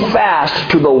 "holding fast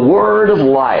to the word of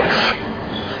life."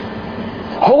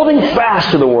 Holding fast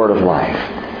to the word of life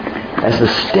as the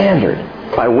standard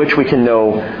by which we can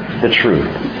know the truth.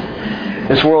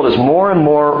 This world is more and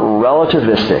more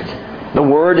relativistic. The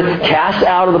Word cast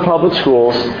out of the public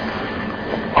schools.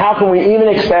 How can we even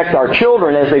expect our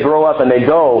children, as they grow up and they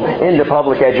go into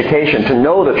public education, to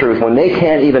know the truth when they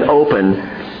can't even open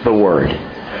the Word?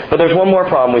 But there's one more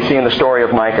problem we see in the story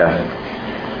of Micah.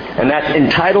 And that's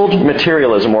entitled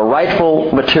materialism, or rightful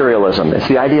materialism. It's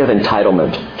the idea of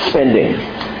entitlement, spending.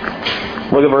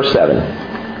 Look at verse 7.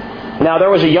 "Now there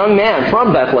was a young man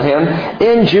from Bethlehem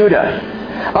in Judah,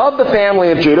 of the family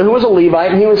of Judah, who was a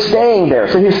Levite, and he was staying there."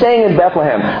 So he's staying in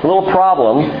Bethlehem. A little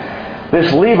problem.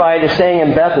 This Levite is staying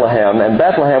in Bethlehem, and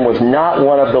Bethlehem was not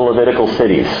one of the Levitical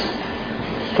cities.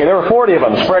 Okay, there were 40 of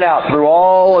them spread out through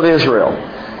all of Israel.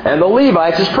 And the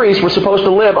Levites, as priests, were supposed to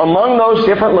live among those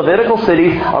different Levitical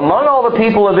cities, among all the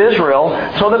people of Israel,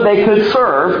 so that they could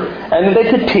serve, and that they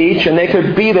could teach, and they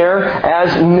could be there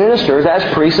as ministers, as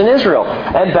priests in Israel.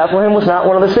 And Bethlehem was not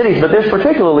one of the cities. But this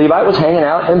particular Levite was hanging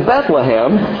out in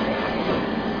Bethlehem.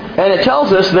 And it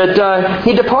tells us that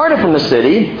he departed from the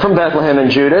city, from Bethlehem in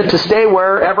Judah, to stay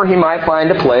wherever he might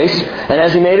find a place. And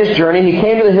as he made his journey, he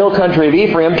came to the hill country of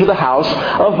Ephraim, to the house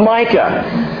of Micah.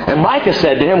 And Micah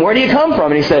said to him, where do you come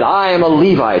from? And he said, I am a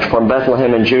Levite from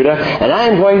Bethlehem in Judah, and I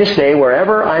am going to stay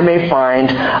wherever I may find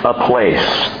a place.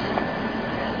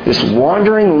 This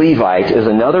wandering Levite is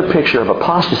another picture of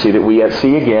apostasy that we yet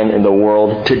see again in the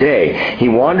world today. He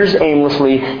wanders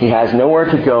aimlessly. He has nowhere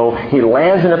to go. He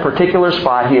lands in a particular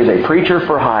spot. He is a preacher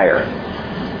for hire.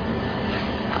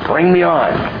 Bring me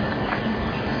on.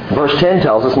 Verse 10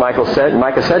 tells us, Micah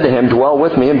said to him, dwell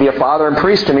with me and be a father and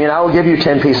priest to me, and I will give you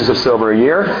 10 pieces of silver a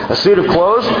year, a suit of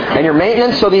clothes, and your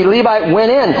maintenance. So the Levite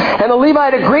went in. And the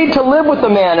Levite agreed to live with the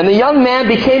man, and the young man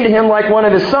became to him like one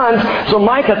of his sons. So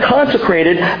Micah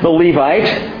consecrated the Levite,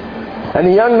 and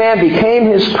the young man became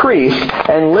his priest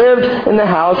and lived in the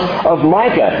house of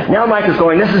Micah. Now Micah's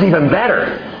going, this is even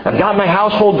better. I've got my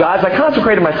household gods. I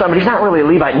consecrated my son, but he's not really a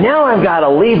Levite. Now I've got a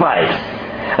Levite.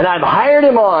 And I've hired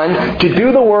him on to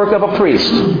do the work of a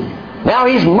priest. Now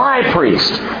he's my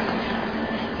priest.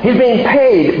 He's being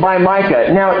paid by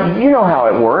Micah. Now, you know how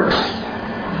it works.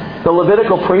 The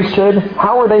Levitical priesthood,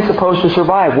 how were they supposed to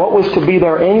survive? What was to be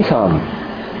their income?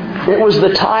 It was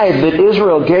the tithe that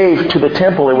Israel gave to the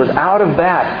temple. It was out of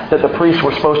that the priests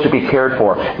were supposed to be cared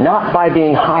for, not by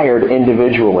being hired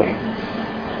individually.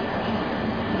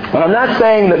 And I'm not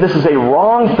saying that this is a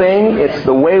wrong thing. It's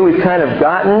the way we've kind of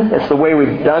gotten. It's the way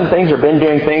we've done things or been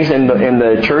doing things in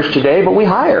the church today. But we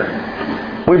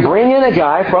hire. We bring in a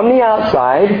guy from the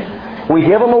outside. We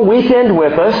give him a weekend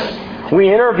with us.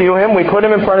 We interview him. We put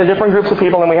him in front of different groups of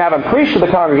people. And we have him preach to the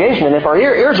congregation. And if our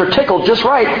ears are tickled just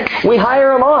right, we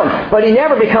hire him on. But he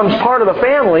never becomes part of the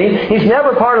family. He's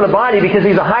never part of the body because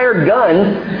he's a hired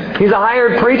gun. He's a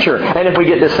hired preacher. And if we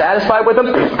get dissatisfied with him,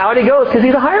 out he goes because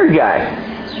he's a hired guy.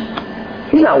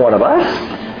 He's not one of us.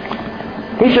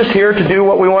 He's just here to do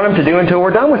what we want him to do until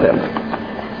we're done with him.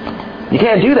 You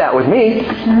can't do that with me.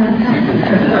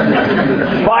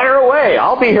 Fire away.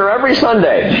 I'll be here every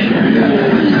Sunday.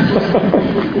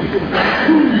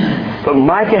 But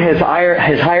Micah has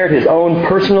hired his own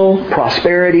personal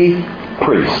prosperity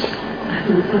priest.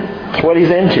 That's what he's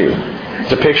into.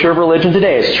 It's a picture of religion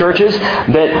today. It's churches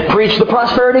that preach the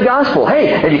prosperity gospel.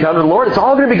 Hey, if you come to the Lord, it's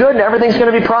all going to be good and everything's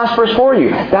going to be prosperous for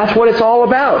you. That's what it's all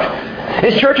about.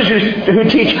 It's churches who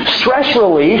teach stress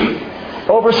relief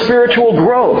over spiritual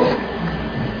growth.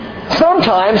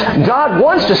 Sometimes God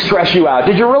wants to stress you out.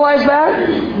 Did you realize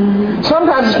that?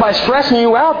 Sometimes it's by stressing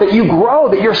you out that you grow,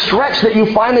 that you're stretched, that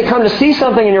you finally come to see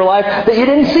something in your life that you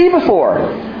didn't see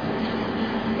before.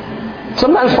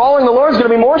 Sometimes following the Lord is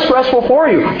going to be more stressful for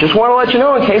you. Just want to let you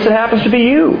know in case it happens to be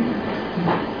you.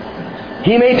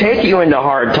 He may take you into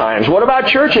hard times. What about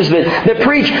churches that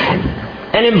preach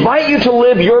and invite you to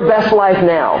live your best life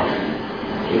now?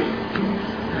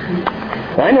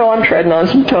 I know I'm treading on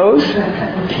some toes.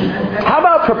 How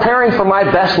about preparing for my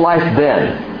best life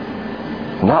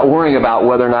then? Not worrying about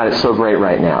whether or not it's so great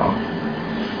right now.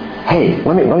 Hey,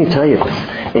 let me tell you,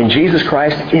 in Jesus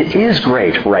Christ, it is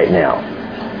great right now.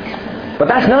 But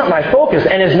that's not my focus,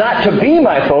 and is not to be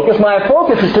my focus. My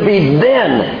focus is to be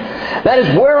then. That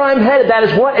is where I'm headed. That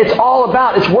is what it's all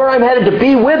about. It's where I'm headed, to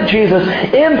be with Jesus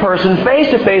in person, face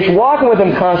to face, walking with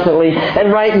Him constantly.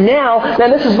 And right now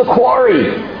this is the quarry.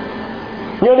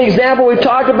 You know the example we've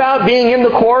talked about, being in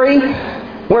the quarry?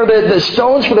 Where the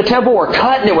stones for the temple were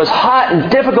cut, and it was hot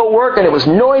and difficult work, and it was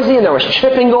noisy, and there was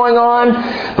chipping going on.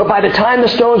 But by the time the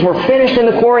stones were finished in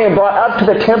the quarry and brought up to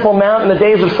the Temple Mount in the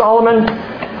days of Solomon,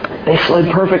 they slid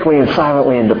perfectly and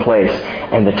silently into place.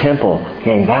 And the temple,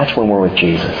 gang, that's when we're with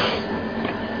Jesus.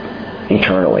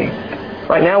 Eternally.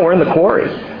 Right now we're in the quarry.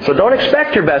 So don't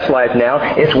expect your best life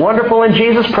now. It's wonderful in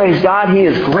Jesus. Praise God. He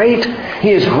is great.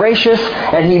 He is gracious.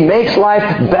 And He makes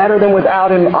life better than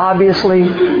without Him, obviously.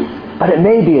 But it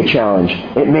may be a challenge.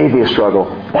 It may be a struggle.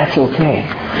 That's okay.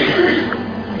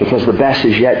 Because the best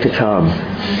is yet to come.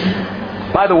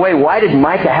 By the way, why did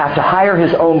Micah have to hire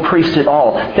his own priest at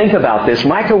all? Think about this.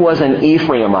 Micah was an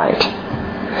Ephraimite.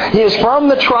 He is from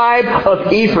the tribe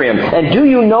of Ephraim. And do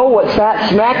you know what sat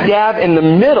smack dab in the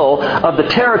middle of the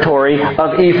territory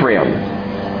of Ephraim?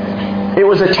 It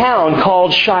was a town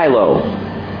called Shiloh.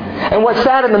 And what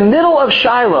sat in the middle of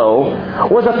Shiloh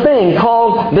was a thing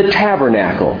called the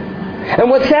tabernacle. And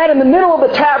what sat in the middle of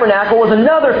the tabernacle was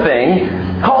another thing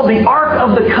called the Ark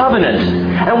of the Covenant.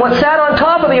 And what sat on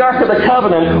top of the Ark of the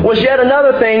Covenant was yet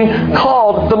another thing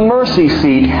called the mercy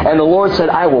seat. And the Lord said,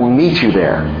 I will meet you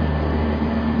there.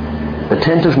 The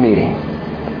tent of meeting.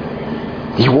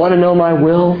 Do you want to know my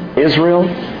will, Israel?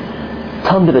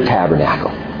 Come to the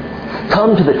tabernacle.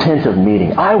 Come to the tent of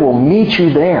meeting. I will meet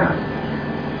you there.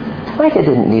 Micah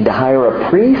didn't need to hire a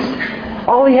priest.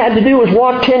 All he had to do was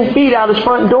walk 10 feet out his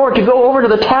front door to go over to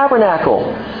the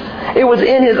tabernacle. It was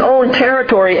in his own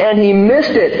territory, and he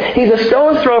missed it. He's a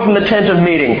stone's throw from the tent of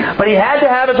meeting, but he had to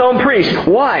have his own priest.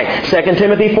 Why? 2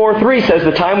 Timothy 4:3 says,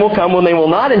 the time will come when they will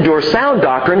not endure sound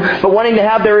doctrine, but wanting to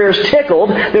have their ears tickled,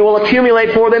 they will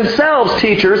accumulate for themselves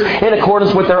teachers in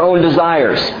accordance with their own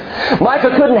desires.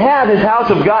 Micah couldn't have his house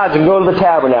of gods and go to the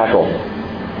tabernacle.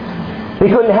 He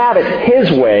couldn't have it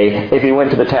his way if he went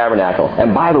to the tabernacle.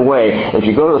 And by the way, if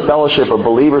you go to the fellowship of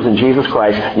believers in Jesus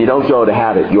Christ, you don't go to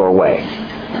have it your way.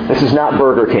 This is not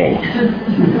Burger King.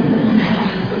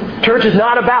 Church is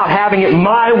not about having it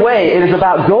my way. It is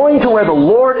about going to where the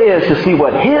Lord is to see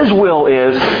what His will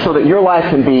is so that your life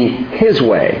can be His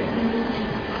way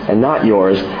and not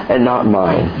yours and not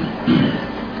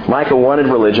mine. Micah wanted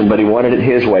religion, but he wanted it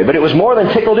his way. But it was more than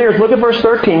tickled ears. Look at verse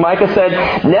 13. Micah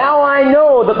said, now I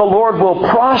know that the Lord will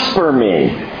prosper me,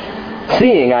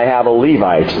 seeing I have a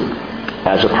Levite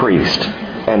as a priest.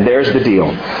 And there's the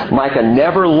deal. Micah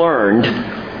never learned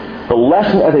the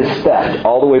lesson of his theft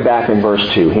all the way back in verse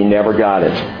 2. He never got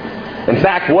it. In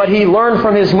fact, what he learned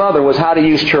from his mother was how to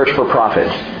use church for profit.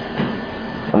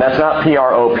 And that's not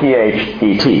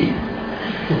P-R-O-P-H-E-T.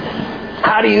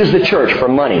 How to use the church for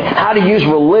money. How to use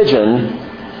religion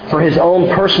for his own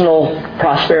personal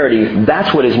prosperity.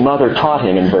 That's what his mother taught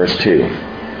him in verse 2.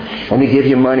 Let me give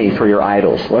you money for your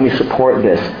idols. Let me support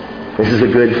this. This is a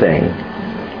good thing.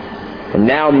 And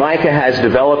now Micah has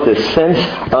developed this sense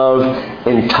of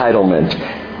entitlement.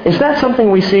 Is that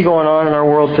something we see going on in our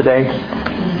world today?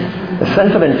 A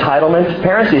sense of entitlement?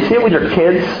 Parents, do you see it with your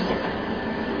kids?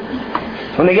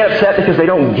 When they get upset because they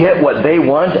don't get what they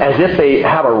want, as if they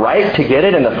have a right to get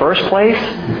it in the first place.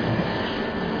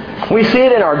 We see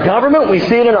it in our government. We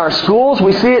see it in our schools.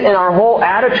 We see it in our whole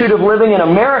attitude of living in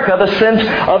America, the sense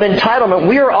of entitlement.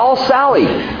 We are all Sally.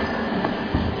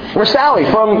 We're Sally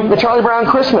from the Charlie Brown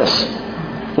Christmas.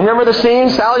 You remember the scene?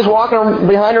 Sally's walking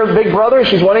behind her big brother.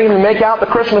 She's wanting him to make out the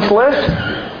Christmas list.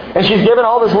 And she's given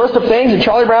all this list of things, and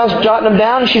Charlie Brown's jotting them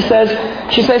down, and she says,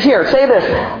 here, say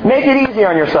this. Make it easy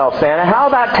on yourself, Santa. How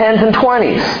about 10s and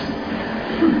 20s?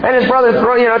 And his brother,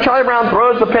 Charlie Brown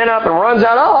throws the pen up and runs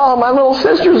out, oh, my little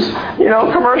sister's,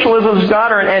 commercialism's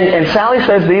got her. And Sally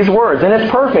says these words, and it's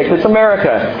perfect. It's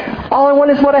America. All I want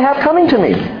is what I have coming to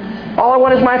me. All I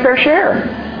want is my fair share.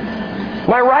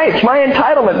 My rights, my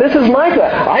entitlement. This is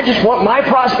Micah. I just want my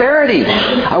prosperity.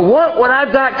 I want what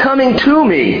I've got coming to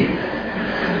me.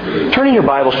 Turning your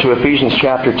Bibles to Ephesians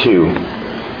chapter 2.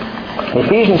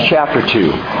 Ephesians chapter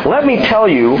 2. Let me tell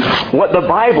you what the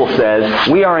Bible says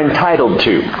we are entitled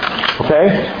to.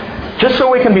 Okay? Just so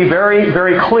we can be very,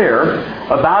 very clear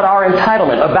about our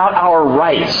entitlement, about our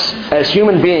rights as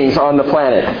human beings on the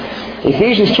planet.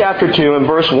 Ephesians chapter 2 and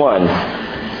verse 1.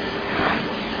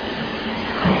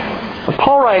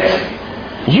 Paul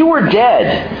writes, you were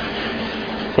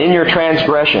dead in your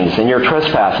transgressions, in your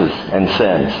trespasses and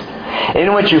sins,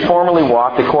 in which you formerly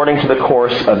walked according to the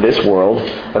course of this world,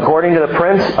 according to the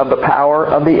prince of the power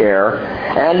of the air,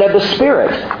 and of the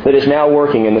spirit that is now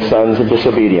working in the sons of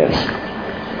disobedience.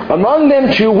 Among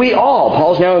them too we all,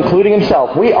 Paul's now including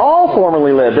himself, we all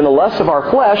formerly lived in the lusts of our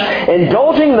flesh,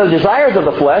 indulging the desires of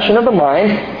the flesh and of the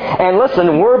mind. And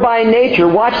listen, we're by nature,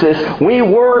 watch this, we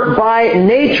were by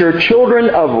nature children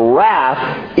of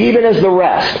wrath, even as the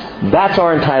rest. That's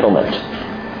our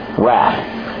entitlement.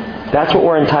 Wrath. That's what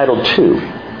we're entitled to.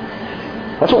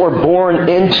 That's what we're born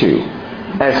into.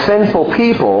 As sinful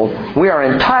people, we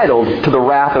are entitled to the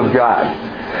wrath of God.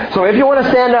 So if you want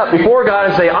to stand up before God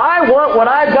and say, I want what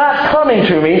I've got coming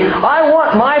to me, I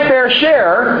want my fair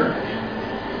share,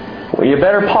 well, you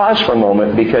better pause for a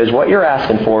moment, because what you're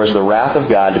asking for is the wrath of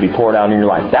God to be poured out in your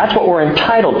life. That's what we're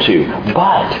entitled to.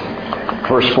 But,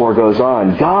 verse 4 goes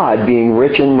on, God being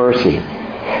rich in mercy,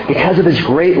 because of His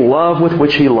great love with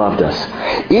which He loved us,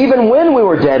 even when we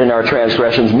were dead in our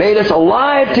transgressions, made us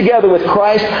alive together with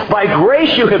Christ. By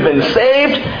grace you have been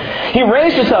saved. He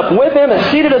raised us up with Him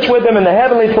and seated us with Him in the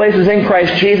heavenly places in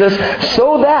Christ Jesus,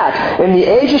 so that in the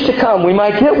ages to come we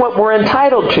might get what we're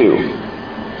entitled to.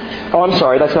 Oh, I'm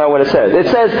sorry, that's not what it says. It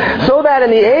says, so that in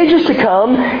the ages to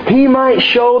come He might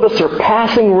show the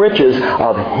surpassing riches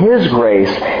of His grace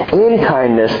in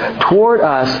kindness toward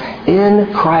us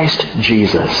in Christ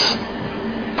Jesus.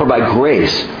 For by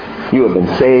grace you have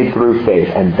been saved through faith,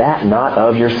 and that not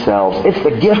of yourselves. It's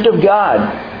the gift of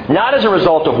God, not as a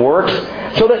result of works,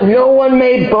 so that no one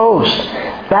may boast.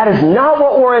 That is not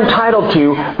what we're entitled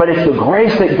to, but it's the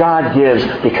grace that God gives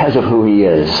because of who He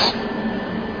is.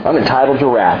 I'm entitled to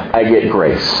wrath. I get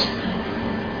grace.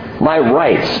 My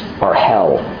rights are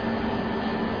hell.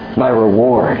 My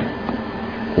reward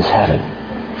is heaven.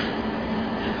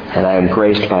 And I am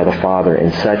graced by the Father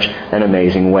in such an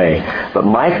amazing way. But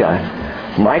Micah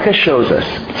Micah shows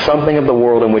us something of the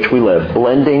world in which we live,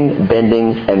 blending,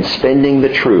 bending, and spending the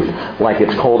truth like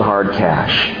it's cold, hard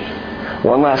cash.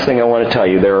 One last thing I want to tell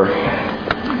you.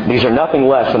 These are nothing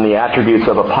less than the attributes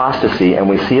of apostasy, and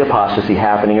we see apostasy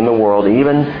happening in the world,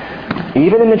 even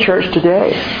in the church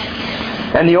today.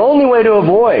 And the only way to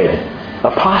avoid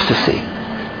apostasy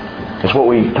is what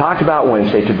we talked about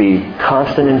Wednesday, to be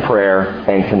constant in prayer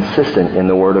and consistent in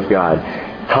the Word of God.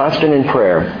 Constant in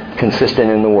prayer, consistent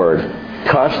in the Word.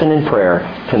 Constant in prayer,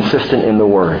 consistent in the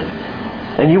Word.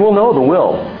 And you will know the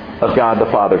will of God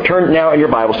the Father. Turn now in your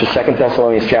Bibles to 2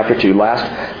 Thessalonians chapter 2. Last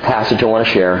passage I want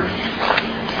to share.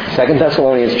 2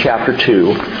 Thessalonians chapter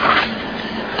 2.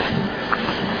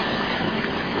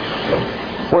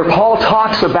 Where Paul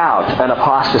talks about an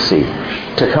apostasy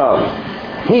to come.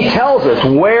 He tells us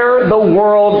where the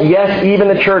world, yes, even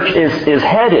the church, is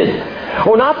headed.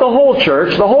 Well, not the whole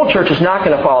church. The whole church is not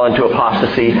going to fall into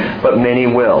apostasy, but many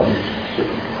will.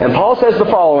 And Paul says the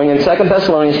following in 2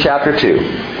 Thessalonians chapter 2.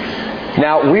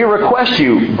 Now, we request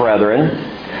you, brethren,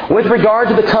 with regard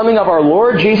to the coming of our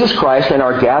Lord Jesus Christ and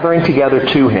our gathering together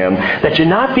to Him, that you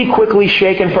not be quickly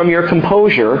shaken from your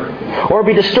composure, or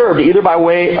be disturbed either by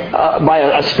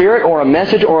a spirit or a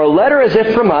message or a letter as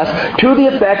if from us, to the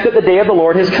effect that the day of the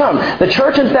Lord has come. The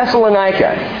church in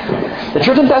Thessalonica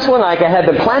had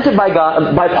been planted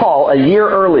by Paul a year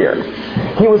earlier.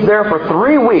 He was there for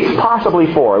 3 weeks,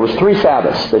 possibly 4. It was 3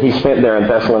 Sabbaths that he spent there in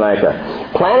Thessalonica.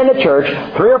 Planted a church,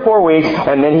 3 or 4 weeks,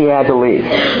 and then he had to leave.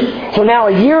 So now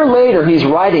a year later, he's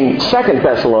writing 2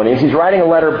 Thessalonians. He's writing a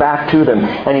letter back to them,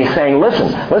 and he's saying,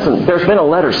 listen, there's been a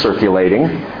letter circulating.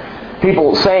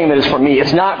 People saying that it's from me.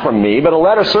 It's not from me, but a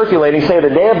letter circulating saying the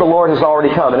day of the Lord has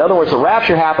already come. In other words, the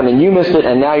rapture happened and you missed it,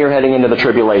 and now you're heading into the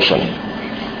tribulation.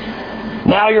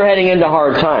 Now you're heading into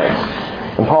hard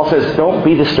times. And Paul says, don't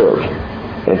be disturbed.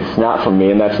 It's not from me,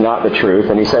 and that's not the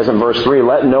truth. And he says in verse 3,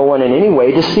 let no one in any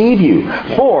way deceive you,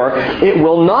 for it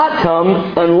will not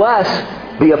come unless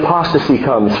the apostasy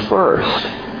comes first.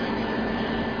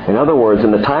 In other words,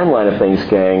 in the timeline of things,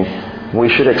 gang, we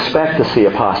should expect to see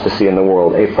apostasy in the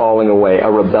world, a falling away, a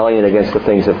rebellion against the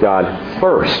things of God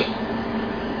first.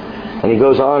 And he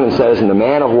goes on and says, and the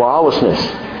man of lawlessness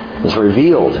is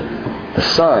revealed,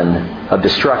 the son of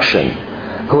destruction,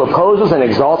 who opposes and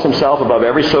exalts himself above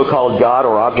every so-called God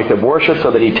or object of worship,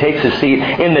 so that he takes his seat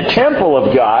in the temple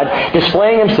of God,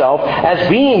 displaying himself as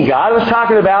being God. I was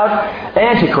talking about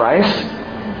Antichrist.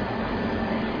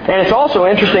 And it's also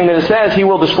interesting that it says he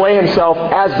will display himself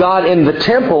as God in the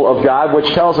temple of God,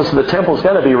 which tells us the temple is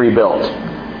going to be rebuilt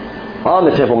on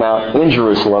the Temple Mount in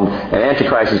Jerusalem, and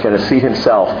Antichrist is going to seat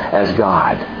himself as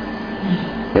God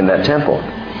in that temple.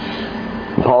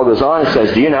 And Paul goes on and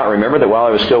says, do you not remember that while I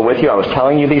was still with you, I was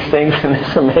telling you these things? And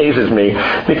this amazes me,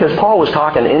 because Paul was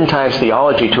talking end times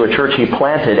theology to a church he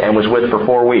planted and was with for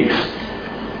 4 weeks.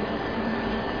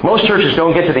 Most churches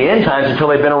don't get to the end times until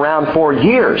they've been around 4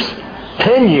 years,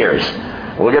 10 years.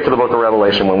 We'll get to the book of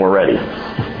Revelation when we're ready.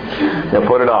 Now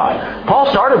put it on.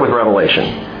 Paul started with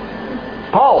Revelation.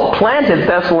 Paul planted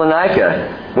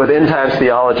Thessalonica with end times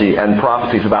theology and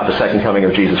prophecies about the second coming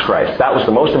of Jesus Christ. That was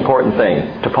the most important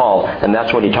thing to Paul, and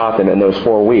that's what he taught them in those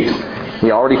 4 weeks.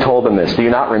 He already told them this. Do you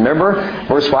not remember,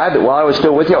 verse 5, that while I was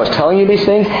still with you, I was telling you these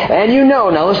things? And you know,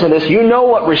 now listen to this, you know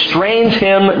what restrains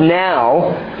him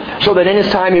now, so that in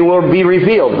his time he will be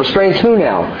revealed. Restrains who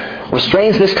now?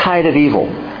 Restrains this tide of evil.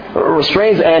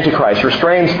 Restrains Antichrist,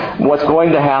 restrains what's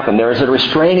going to happen. There is a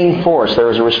restraining force, there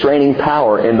is a restraining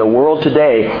power in the world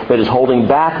today that is holding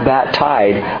back that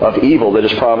tide of evil that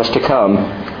is promised to come.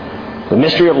 The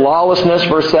mystery of lawlessness,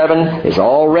 verse 7, is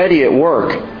already at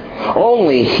work.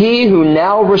 Only he who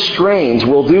now restrains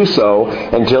will do so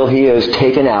until he is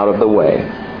taken out of the way.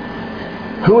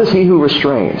 Who is he who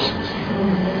restrains?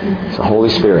 It's the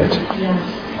Holy Spirit.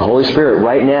 The Holy Spirit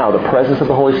right now, the presence of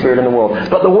the Holy Spirit in the world.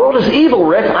 But the world is evil,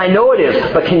 Rick. I know it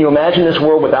is. But can you imagine this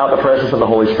world without the presence of the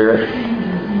Holy Spirit?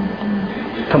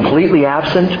 Completely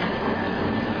absent?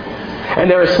 And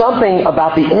there is something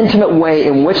about the intimate way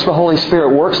in which the Holy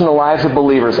Spirit works in the lives of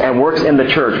believers and works in the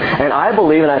church. And I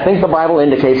believe, and I think the Bible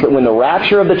indicates, that when the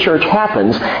rapture of the church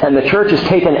happens and the church is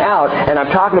taken out, and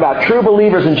I'm talking about true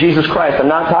believers in Jesus Christ, I'm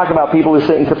not talking about people who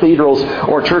sit in cathedrals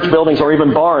or church buildings or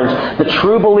even barns. The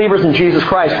true believers in Jesus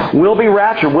Christ will be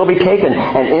raptured, will be taken.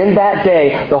 And in that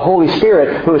day, the Holy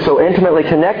Spirit, who is so intimately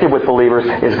connected with believers,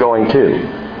 is going too.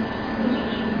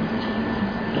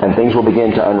 And things will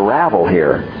begin to unravel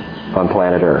here on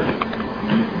planet Earth.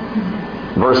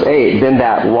 Verse 8, then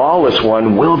that lawless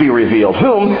one will be revealed,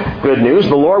 whom, good news,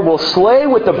 the Lord will slay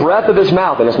with the breath of his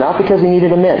mouth. And it's not because he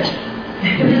needed a mint.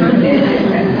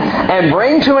 and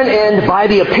bring to an end by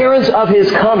the appearance of his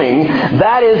coming,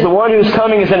 that is, the one whose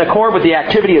coming is in accord with the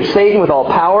activity of Satan with all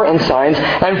power and signs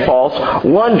and false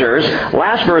wonders.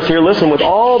 Last verse here, listen, with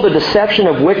all the deception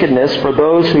of wickedness for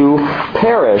those who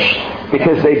perish,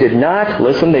 because they did not,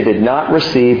 listen, they did not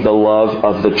receive the love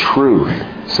of the truth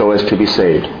so as to be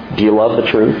saved. Do you love the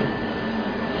truth?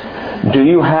 Do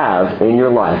you have in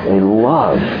your life a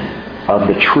love of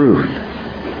the truth?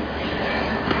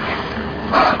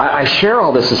 I share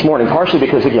all this morning partially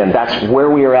because, again, that's where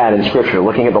we are at in Scripture,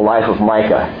 looking at the life of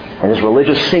Micah and his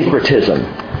religious syncretism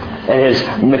and his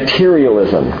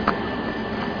materialism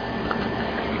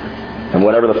and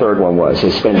whatever the third one was,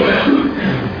 his spending.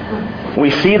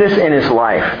 We see this in his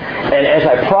life. And as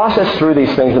I processed through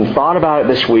these things and thought about it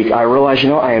this week, I realized,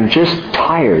 I am just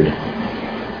tired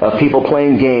of people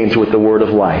playing games with the word of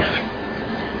life.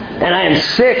 And I am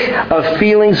sick of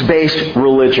feelings-based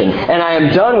religion. And I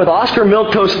am done with Oscar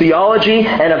Milquetoast theology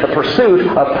and of the pursuit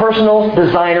of personal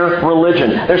designer religion.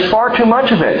 There's far too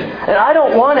much of it. And I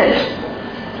don't want it.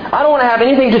 I don't want to have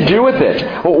anything to do with it.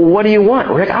 Well, what do you want,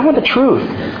 Rick? I want the truth.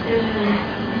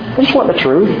 I just want the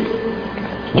truth.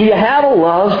 Do you have a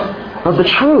love of the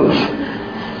truth?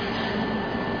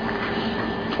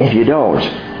 If you don't,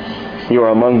 you are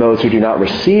among those who do not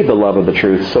receive the love of the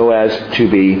truth so as to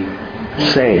be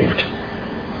saved.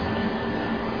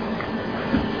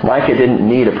 Micah didn't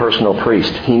need a personal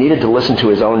priest. He needed to listen to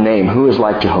his own name. Who is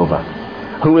like Jehovah?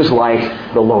 Who is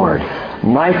like the Lord?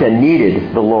 Micah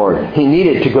needed the Lord. He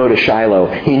needed to go to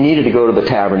Shiloh. He needed to go to the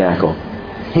tabernacle.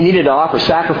 He needed to offer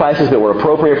sacrifices that were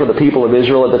appropriate for the people of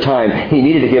Israel at the time. He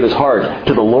needed to give his heart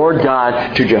to the Lord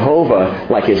God, to Jehovah,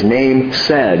 like his name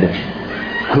said,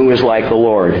 who is like the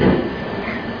Lord.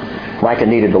 Micah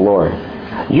needed the Lord.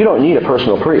 You don't need a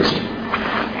personal priest.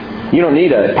 You don't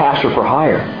need a pastor for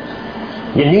hire.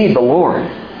 You need the Lord.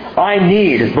 I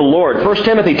need the Lord. 1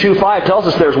 Timothy 2:5 tells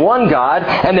us there's one God,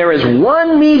 and there is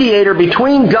one mediator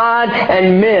between God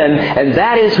and men, and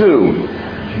that is who?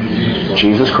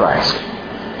 Jesus Christ.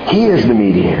 He is the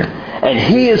mediator, and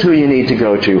He is who you need to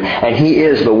go to, and He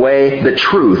is the way, the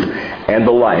truth, and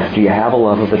the life. Do you have a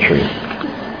love of the truth?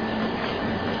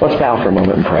 Let's bow for a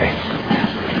moment and pray.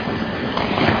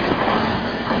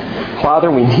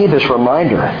 Father, we need this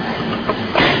reminder.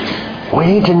 We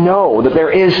need to know that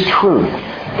there is truth,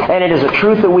 and it is a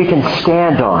truth that we can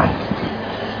stand on.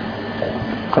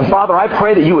 And Father, I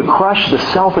pray that you would crush the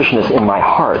selfishness in my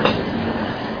heart,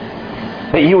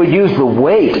 that you would use the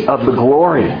weight of the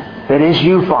glory that is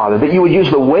you, Father, that you would use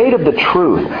the weight of the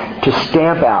truth to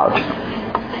stamp out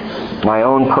my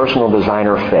own personal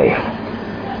designer faith.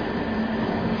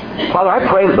 Father, I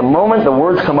pray that the moment the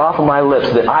words come off of my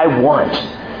lips that I want,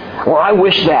 or I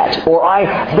wish that, or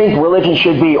I think religion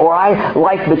should be, or I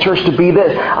like the church to be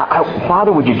this,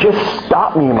 Father, would you just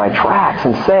stop me in my tracks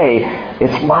and say,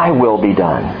 it's my will be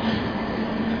done.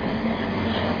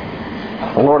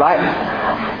 And Lord,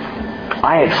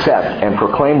 I accept and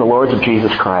proclaim the words of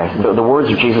Jesus Christ, the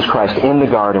words of Jesus Christ in the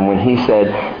garden when He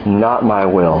said, not my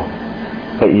will,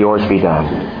 but yours be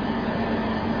done.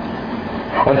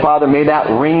 And Father, may that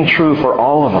ring true for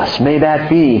all of us. May that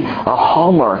be a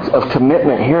hallmark of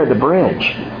commitment here at the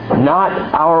Bridge. Not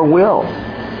our will,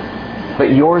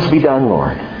 but yours be done,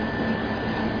 Lord.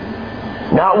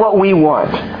 Not what we want,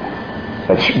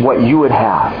 but what you would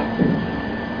have.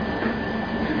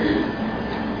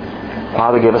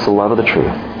 Father, give us a love of the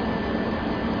truth.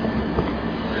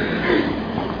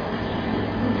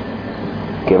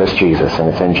 Give us Jesus, and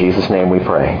it's in Jesus' name we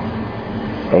pray.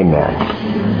 Amen.